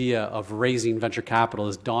the idea of raising venture capital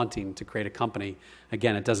is daunting to create a company.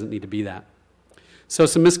 Again, it doesn't need to be that. So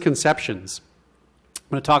some misconceptions. I'm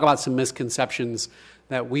going to talk about some misconceptions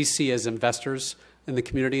that we see as investors in the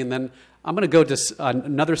community. And then I'm going to go to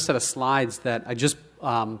another set of slides that I just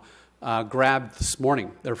grabbed this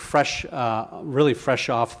morning. They're fresh, really fresh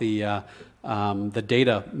off the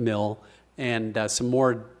data mill, and some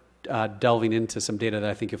more delving into some data that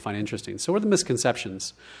I think you'll find interesting. So what are the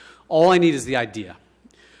misconceptions? All I need is the idea.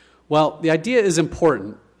 Well, the idea is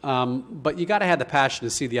important, but you got to have the passion to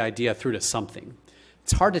see the idea through to something.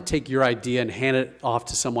 It's hard to take your idea and hand it off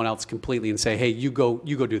to someone else completely and say, hey, you go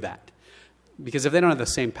do that. Because if they don't have the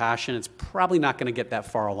same passion, it's probably not going to get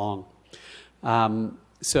that far along.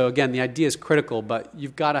 So again, the idea is critical, but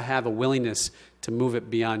you've got to have a willingness to move it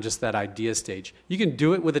beyond just that idea stage. You can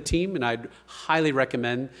do it with a team, and I'd highly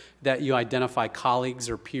recommend that you identify colleagues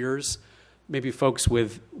or peers, maybe folks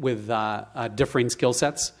with differing skill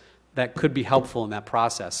sets that could be helpful in that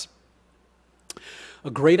process. A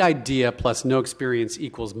great idea plus no experience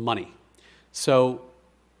equals money. So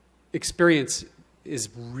experience is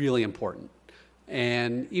really important.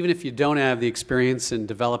 And even if you don't have the experience in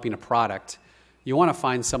developing a product, you want to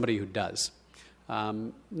find somebody who does.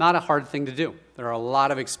 Not a hard thing to do. There are a lot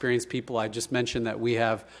of experienced people. I just mentioned that we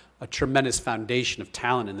have a tremendous foundation of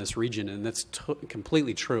talent in this region, and that's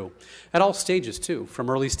completely true. At all stages, too, from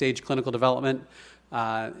early stage clinical development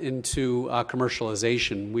into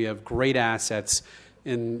commercialization. We have great assets,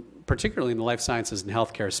 particularly in the life sciences and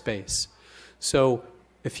healthcare space. So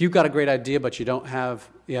if you've got a great idea, but you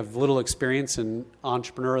have little experience in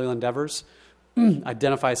entrepreneurial endeavors,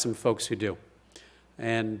 identify some folks who do.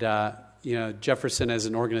 And Jefferson as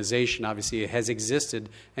an organization obviously has existed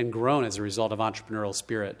and grown as a result of entrepreneurial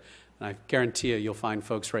spirit. And I guarantee you'll find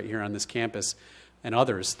folks right here on this campus and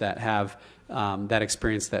others that have that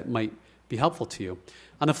experience that might be helpful to you.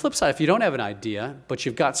 On the flip side, if you don't have an idea, but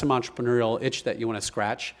you've got some entrepreneurial itch that you want to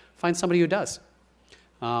scratch, find somebody who does.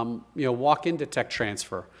 Walk into tech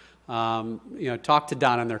transfer. Talk to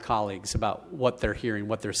Don and their colleagues about what they're hearing,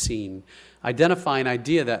 what they're seeing. Identify an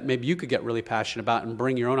idea that maybe you could get really passionate about and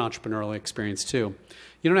bring your own entrepreneurial experience too.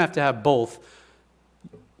 You don't have to have both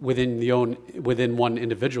within one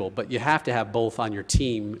individual, but you have to have both on your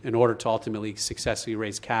team in order to ultimately successfully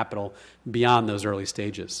raise capital beyond those early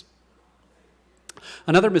stages.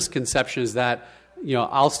 Another misconception is that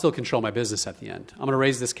I'll still control my business at the end. I'm going to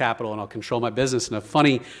raise this capital and I'll control my business. And a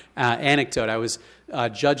funny anecdote, I was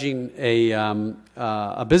judging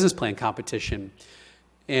a business plan competition.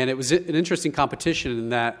 And it was an interesting competition in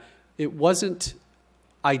that it wasn't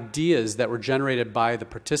ideas that were generated by the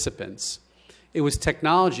participants. It was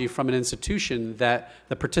technology from an institution that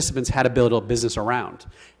the participants had to build a business around.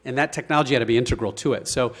 And that technology had to be integral to it.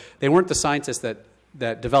 So they weren't the scientists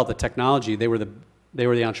that developed the technology. They were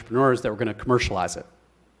the entrepreneurs that were going to commercialize it.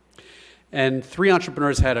 And 3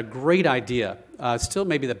 entrepreneurs had a great idea, still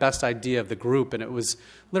maybe the best idea of the group, and it was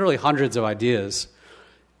literally hundreds of ideas.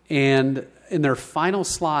 And in their final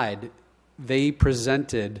slide, they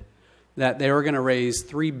presented that they were going to raise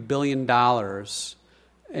 $3 billion,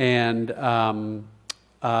 and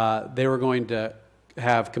they were going to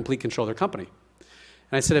have complete control of their company.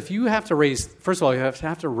 And I said, if you have to raise, first of all, you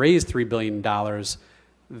have to raise $3 billion,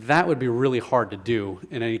 that would be really hard to do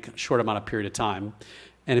in any short amount of period of time.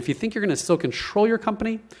 And if you think you're going to still control your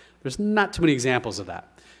company, there's not too many examples of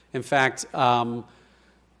that. In fact,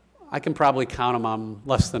 I can probably count them on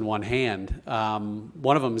less than one hand.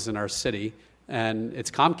 One of them is in our city, and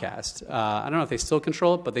it's Comcast. I don't know if they still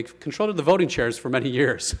control it, but they controlled the voting shares for many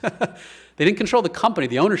years. They didn't control the company,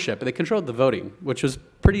 the ownership, but they controlled the voting, which was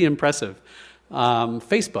pretty impressive.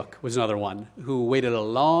 Facebook was another one who waited a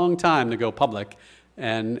long time to go public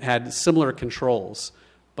and had similar controls.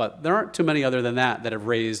 But there aren't too many other than that have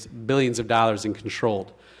raised billions of dollars and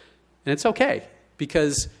controlled. And it's okay,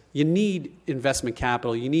 because you need investment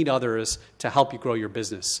capital. You need others to help you grow your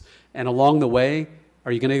business. And along the way,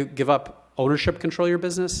 are you going to give up ownership control of your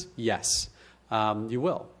business? Yes, you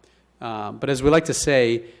will. But as we like to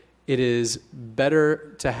say, it is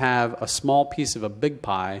better to have a small piece of a big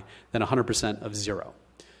pie than 100% of zero.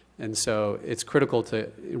 And so it's critical to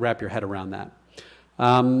wrap your head around that.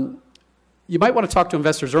 You might want to talk to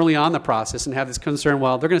investors early on in the process and have this concern,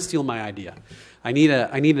 well, they're going to steal my idea. I need an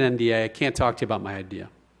NDA. I can't talk to you about my idea.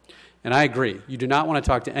 And I agree. You do not want to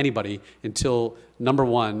talk to anybody until, number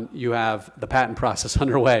one, you have the patent process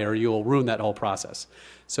underway, or you will ruin that whole process.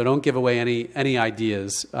 So don't give away any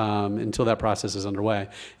ideas until that process is underway.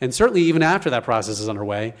 And certainly even after that process is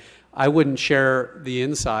underway, I wouldn't share the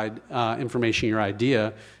inside information, your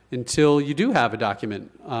idea, until you do have a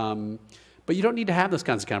document. But you don't need to have those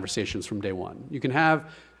kinds of conversations from day one. You can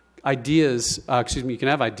have ideas, you can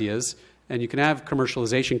have ideas, and you can have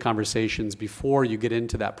commercialization conversations before you get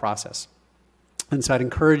into that process. And so I'd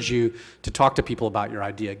encourage you to talk to people about your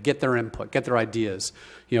idea, get their input, get their ideas.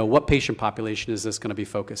 You know, what patient population is this going to be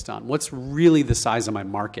focused on? What's really the size of my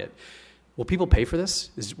market? Will people pay for this?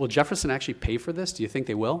 Will Jefferson actually pay for this? Do you think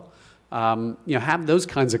they will? You know, have those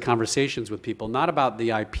kinds of conversations with people, not about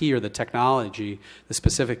the IP or the technology, the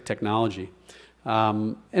specific technology.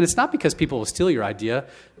 And it's not because people will steal your idea.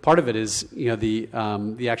 Part of it is, you know,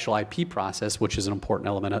 the actual IP process, which is an important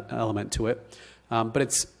element to it. But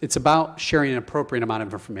it's about sharing an appropriate amount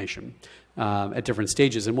of information at different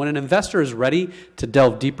stages. And when an investor is ready to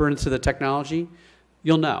delve deeper into the technology,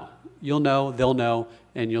 you'll know. You'll know, they'll know,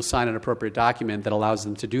 and you'll sign an appropriate document that allows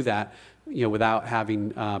them to do that, you know, without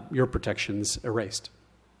having your protections erased.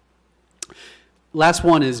 Last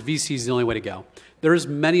one is VC is the only way to go. There's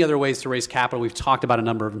many other ways to raise capital. We've talked about a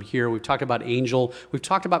number of them here. We've talked about angel. We've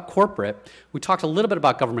talked about corporate. We talked a little bit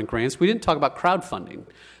about government grants. We didn't talk about crowdfunding.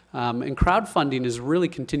 And crowdfunding has really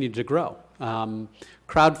continued to grow.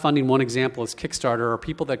 Crowdfunding, one example is Kickstarter, are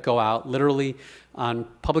people that go out literally on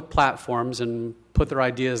public platforms and put their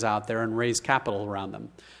ideas out there and raise capital around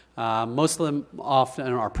them. Most of them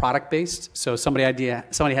often are product-based, so somebody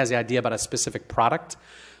has the idea about a specific product.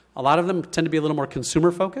 A lot of them tend to be a little more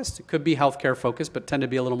consumer-focused. It could be healthcare-focused, but tend to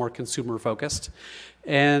be a little more consumer-focused.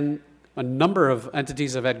 And a number of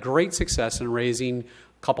entities have had great success in raising a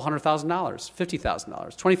couple $100,000,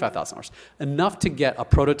 $50,000, $25,000, enough to get a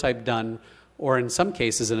prototype done, or in some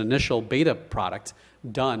cases an initial beta product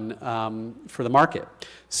done for the market.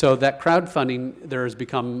 So that crowdfunding, there has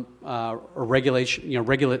become a regulation, you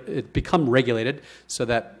know, it's become regulated so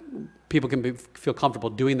that people can feel comfortable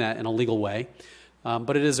doing that in a legal way.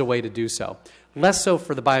 But it is a way to do so. Less so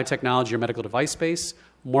for the biotechnology or medical device space,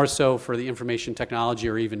 more so for the information technology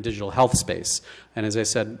or even digital health space. And as I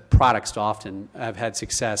said, products often have had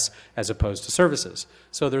success as opposed to services.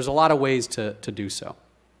 So there's a lot of ways to do so.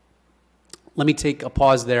 Let me take a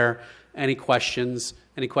pause there. Any questions?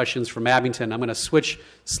 Any questions from Abington? I'm going to switch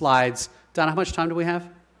slides. Donna, how much time do we have?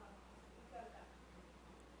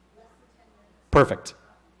 Perfect.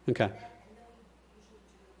 Okay.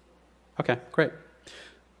 Okay, great.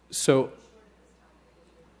 So,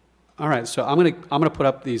 all right. So I'm gonna put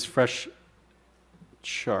up these fresh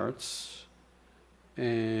charts,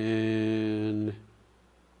 and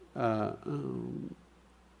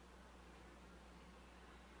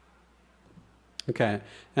okay.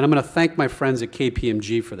 And I'm going to thank my friends at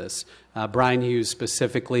KPMG for this. Brian Hughes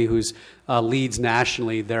specifically, who's leads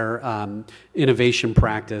nationally their innovation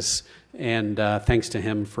practice, and thanks to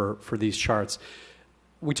him for these charts.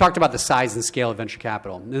 We talked about the size and scale of venture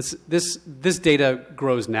capital. This data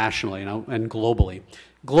grows nationally, you know, and globally.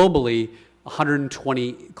 Globally,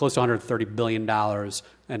 120, close to $130 billion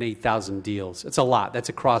and 8,000 deals. It's a lot. That's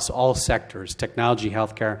across all sectors: technology,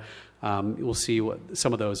 healthcare. We'll see what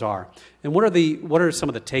some of those are. And what are some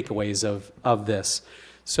of the takeaways of this?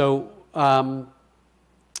 So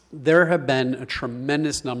there have been a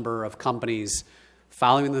tremendous number of companies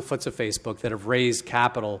following in the footsteps of Facebook that have raised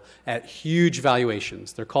capital at huge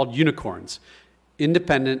valuations. They're called unicorns,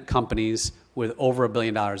 independent companies with over $1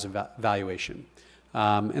 billion of valuation.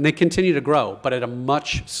 And they continue to grow, but at a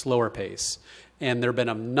much slower pace. And there have been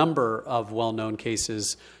a number of well-known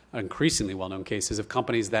cases, increasingly well-known cases, of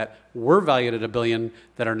companies that were valued at $1 billion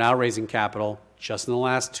that are now raising capital just in the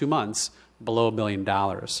last 2 months below $1 billion.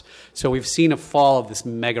 So we've seen a fall of this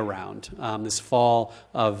mega round, this fall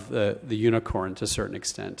of the unicorn to a certain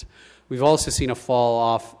extent. We've also seen a fall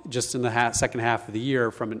off just in the second half of the year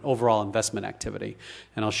from an overall investment activity.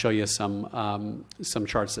 And I'll show you some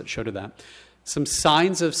charts that show to that. Some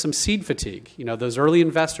signs of some seed fatigue. You know, those early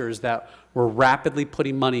investors that were rapidly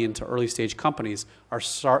putting money into early stage companies are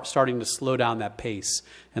starting to slow down that pace,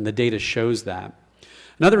 and the data shows that.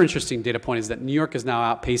 Another interesting data point is that New York is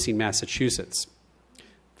now outpacing Massachusetts.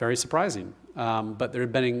 Very surprising. But there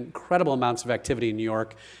have been incredible amounts of activity in New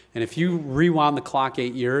York, and if you rewound the clock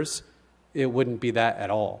 8 years, it wouldn't be that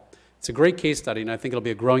at all. It's a great case study, and I think it'll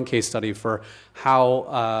be a growing case study for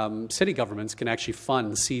how city governments can actually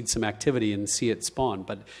fund, seed some activity and see it spawn.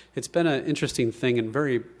 But it's been an interesting thing and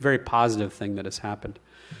very, very positive thing that has happened.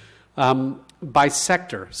 By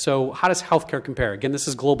sector, so how does healthcare compare? Again, this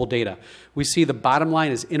is global data. We see the bottom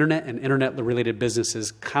line is internet and internet-related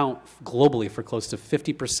businesses count globally for close to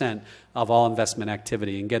 50% of all investment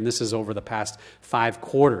activity. And again, this is over the past 5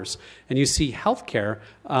 quarters. And you see healthcare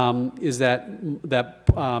is that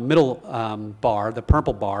middle bar, the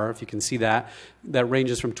purple bar, if you can see that, that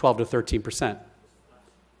ranges from 12 to 13%.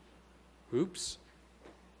 Oops.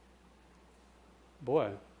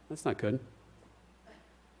 Boy, that's not good.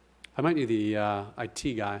 I might need the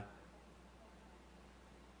IT guy,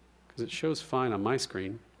 because it shows fine on my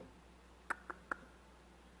screen.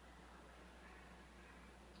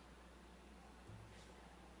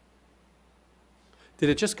 Did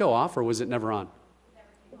it just go off, or was it never on?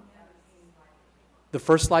 The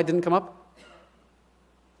first slide didn't come up?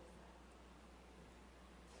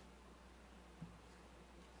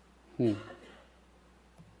 Hmm.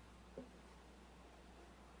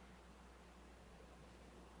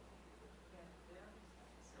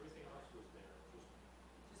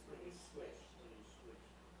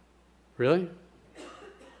 Really?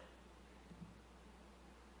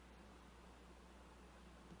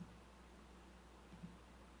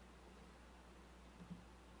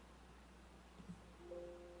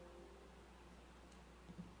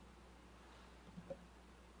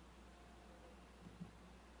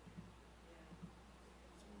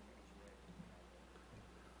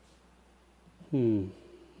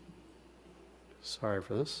 Sorry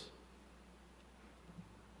for this.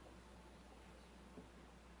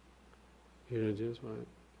 You're gonna do this, right?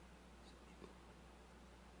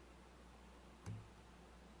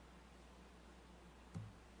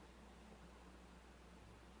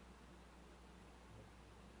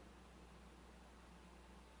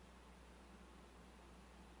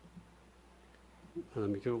 Let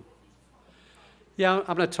me go. Yeah,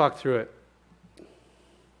 I'm going to talk through it.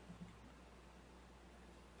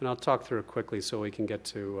 And I'll talk through it quickly so we can get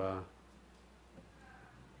to,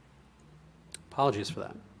 apologies for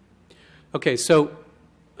that. Okay, so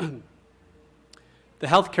the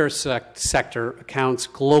healthcare sector accounts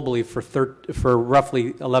globally for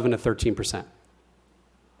roughly 11 to 13%.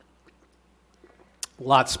 A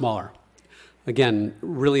lot smaller. Again,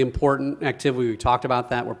 really important activity. We talked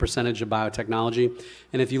about that. What percentage of biotechnology?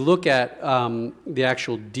 And if you look at the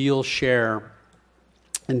actual deal share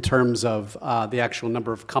in terms of the actual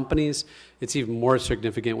number of companies, it's even more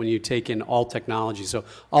significant when you take in all technology. So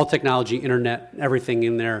all technology, internet, everything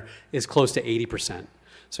in there is close to 80%.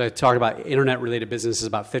 So I talked about internet-related businesses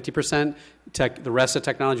about 50%. The rest of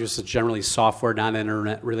technology, which is generally software,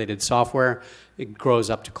 non-internet-related software, it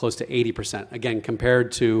grows up to close to 80%. Again,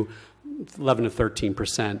 compared to 11 to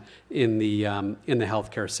 13% in the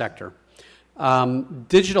healthcare sector.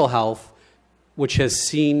 Digital health, which has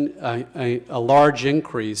seen a large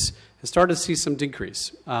increase, has started to see some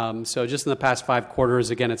decrease. So just in the past 5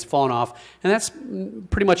 quarters, again, it's fallen off, and that's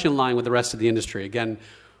pretty much in line with the rest of the industry. Again,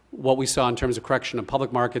 what we saw in terms of correction of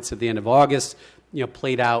public markets at the end of August,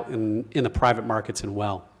 played out in the private markets and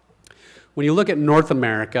well. When you look at North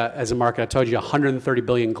America as a market, I told you 130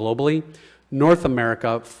 billion globally. North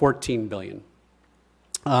America, 14 billion.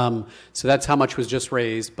 So that's how much was just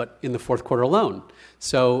raised, but in the fourth quarter alone.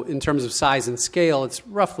 So in terms of size and scale, it's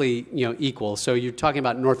roughly equal. So you're talking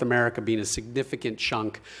about North America being a significant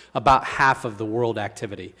chunk, about half of the world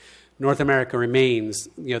activity. North America remains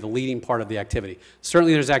the leading part of the activity.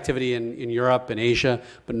 Certainly there's activity in Europe and Asia,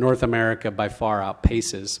 but North America by far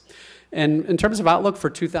outpaces. And in terms of outlook for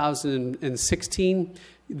 2016,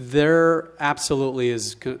 there absolutely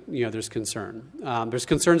is, there's concern. There's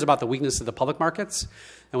concerns about the weakness of the public markets.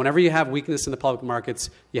 And whenever you have weakness in the public markets,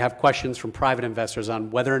 you have questions from private investors on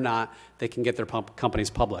whether or not they can get their companies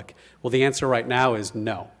public. Well, the answer right now is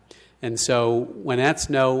no. And so when that's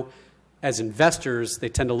no, as investors, they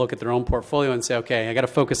tend to look at their own portfolio and say, okay, I got to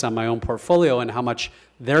focus on my own portfolio and how much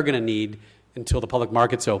they're going to need until the public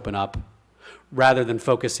markets open up, rather than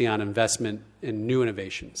focusing on investment in new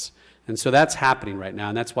innovations. And so that's happening right now,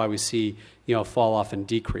 and that's why we see a fall off and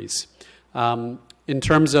decrease. In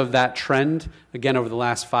terms of that trend, again, over the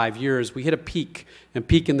last 5 years, we hit a peak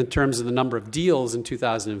in the terms of the number of deals in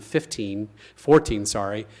 2014,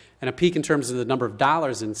 and a peak in terms of the number of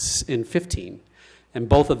dollars in 15. And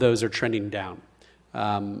both of those are trending down.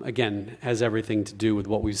 Again, has everything to do with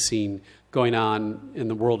what we've seen going on in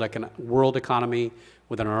the world economy,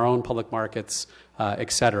 within our own public markets,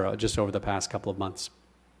 et cetera, just over the past couple of months.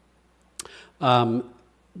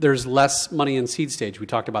 There's less money in seed stage. We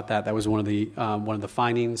talked about that. That was one of the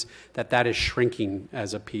findings, that is shrinking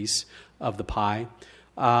as a piece of the pie.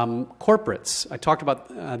 Corporates. I talked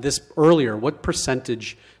about this earlier. What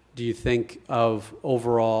percentage do you think of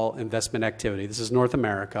overall investment activity? This is North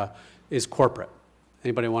America. Is corporate?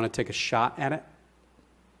 Anybody want to take a shot at it?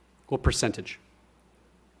 What percentage?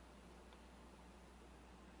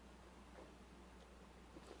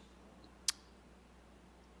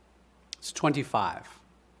 It's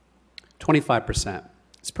 25%.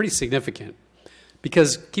 It's pretty significant,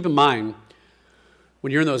 because keep in mind,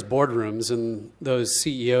 when you're in those boardrooms and those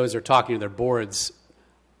CEOs are talking to their boards,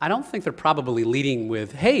 I don't think they're probably leading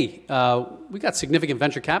with, hey, we got significant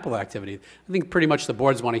venture capital activity. I think pretty much the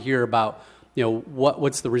boards want to hear about,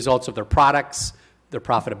 what's the results of their products, their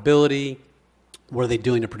profitability, what are they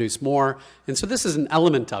doing to produce more. And so this is an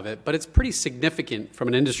element of it, but it's pretty significant from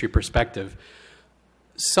an industry perspective.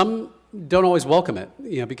 Some don't always welcome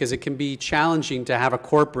it, because it can be challenging to have a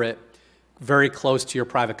corporate very close to your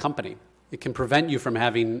private company. It can prevent you from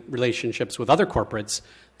having relationships with other corporates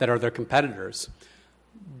that are their competitors.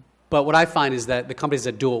 But what I find is that the companies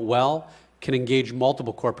that do it well can engage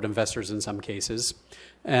multiple corporate investors in some cases.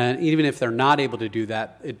 And even if they're not able to do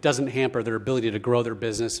that, it doesn't hamper their ability to grow their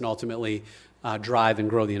business and ultimately drive and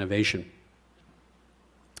grow the innovation.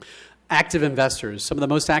 Active investors. The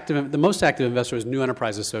most active investor is New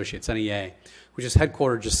Enterprise Associates, NEA, which is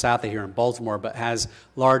headquartered just south of here in Baltimore, but has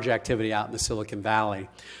large activity out in the Silicon Valley.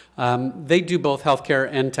 They do both healthcare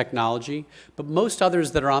and technology, but most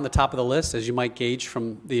others that are on the top of the list, as you might gauge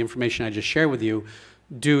from the information I just shared with you,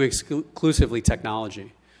 do exclusively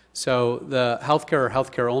technology. So the healthcare or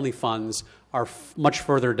healthcare-only funds are much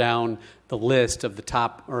further down the list of the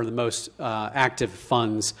top or the most active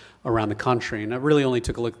funds around the country. And I really only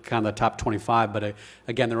took a look at kind of the top 25, but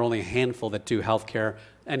again, there are only a handful that do healthcare,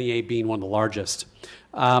 NEA being one of the largest.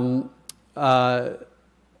 I'm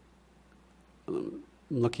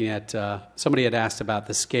looking at, somebody had asked about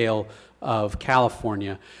the scale of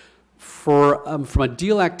California. From a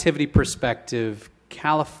deal activity perspective,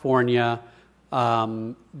 California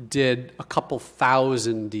did a couple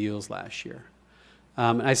thousand deals last year.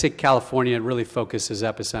 And I say California, it really focuses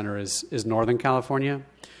epicenter is Northern California.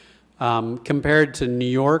 Compared to New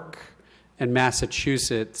York and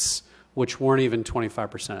Massachusetts, which weren't even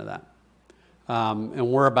 25% of that. And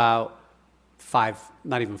we're about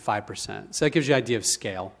not even 5%. So that gives you an idea of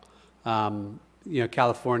scale.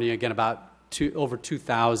 California, again, about over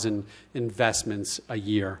 2,000 investments a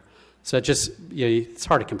year. So it's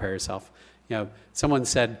hard to compare yourself. Someone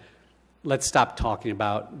said, let's stop talking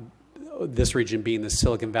about this region being the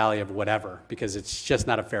Silicon Valley of whatever, because it's just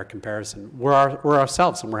not a fair comparison. We're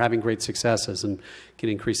ourselves, and we're having great successes and can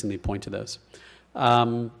increasingly point to those.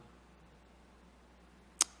 And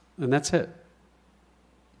that's it.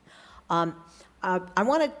 I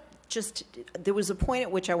want to there was a point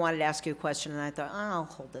at which I wanted to ask you a question, and I thought, I'll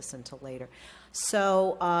hold this until later.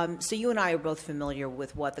 So you and I are both familiar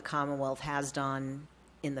with what the Commonwealth has done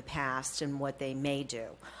in the past and what they may do.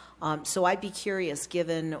 So I'd be curious,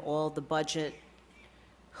 given all the budget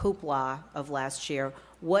hoopla of last year,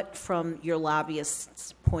 what, from your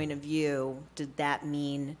lobbyist's point of view, did that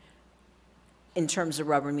mean in terms of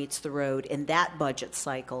rubber meets the road in that budget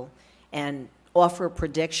cycle, and offer a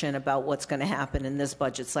prediction about what's going to happen in this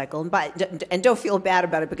budget cycle? And don't feel bad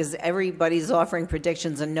about it, because everybody's offering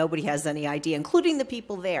predictions and nobody has any idea, including the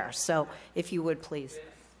people there. So if you would, please.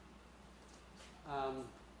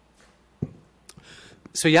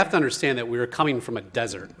 So you have to understand that we were coming from a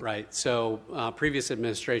desert, right? So previous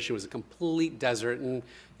administration was a complete desert, and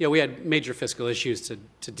we had major fiscal issues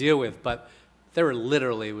to deal with, but there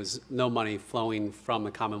literally was no money flowing from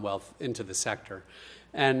the Commonwealth into the sector.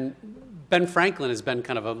 And Ben Franklin has been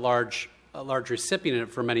kind of a large recipient of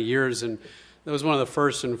it for many years, and that was one of the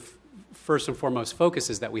first and foremost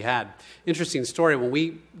focuses that we had. Interesting story, when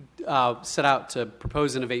we set out to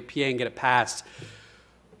propose Innovate PA and get it passed,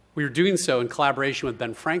 we were doing so in collaboration with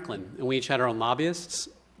Ben Franklin, and we each had our own lobbyists.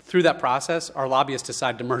 Through that process, our lobbyists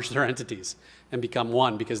decided to merge their entities and become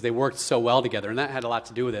one, because they worked so well together, and that had a lot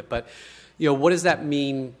to do with it. But what does that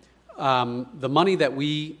mean? The money that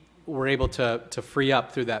we were able to free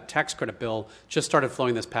up through that tax credit bill just started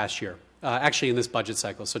flowing this past year, actually in this budget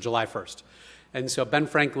cycle, so July 1st. And so Ben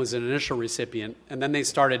Franklin was an initial recipient, and then they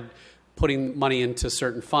started putting money into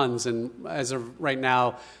certain funds, and as of right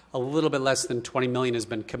now, a little bit less than $20 million has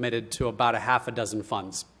been committed to about a half a dozen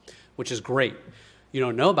funds, which is great. You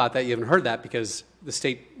don't know about that, you haven't heard that, because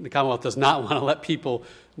the Commonwealth does not want to let people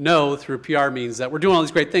know through PR means that we're doing all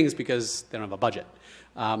these great things because they don't have a budget.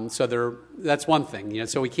 So that's one thing.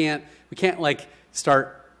 So we can't like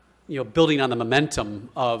start building on the momentum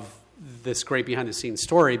of this great behind-the-scenes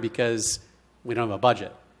story because we don't have a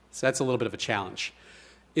budget. So that's a little bit of a challenge.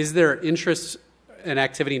 Is there interest and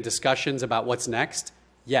activity and discussions about what's next?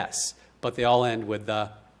 Yes, but they all end with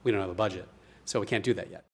we don't have a budget, so we can't do that yet.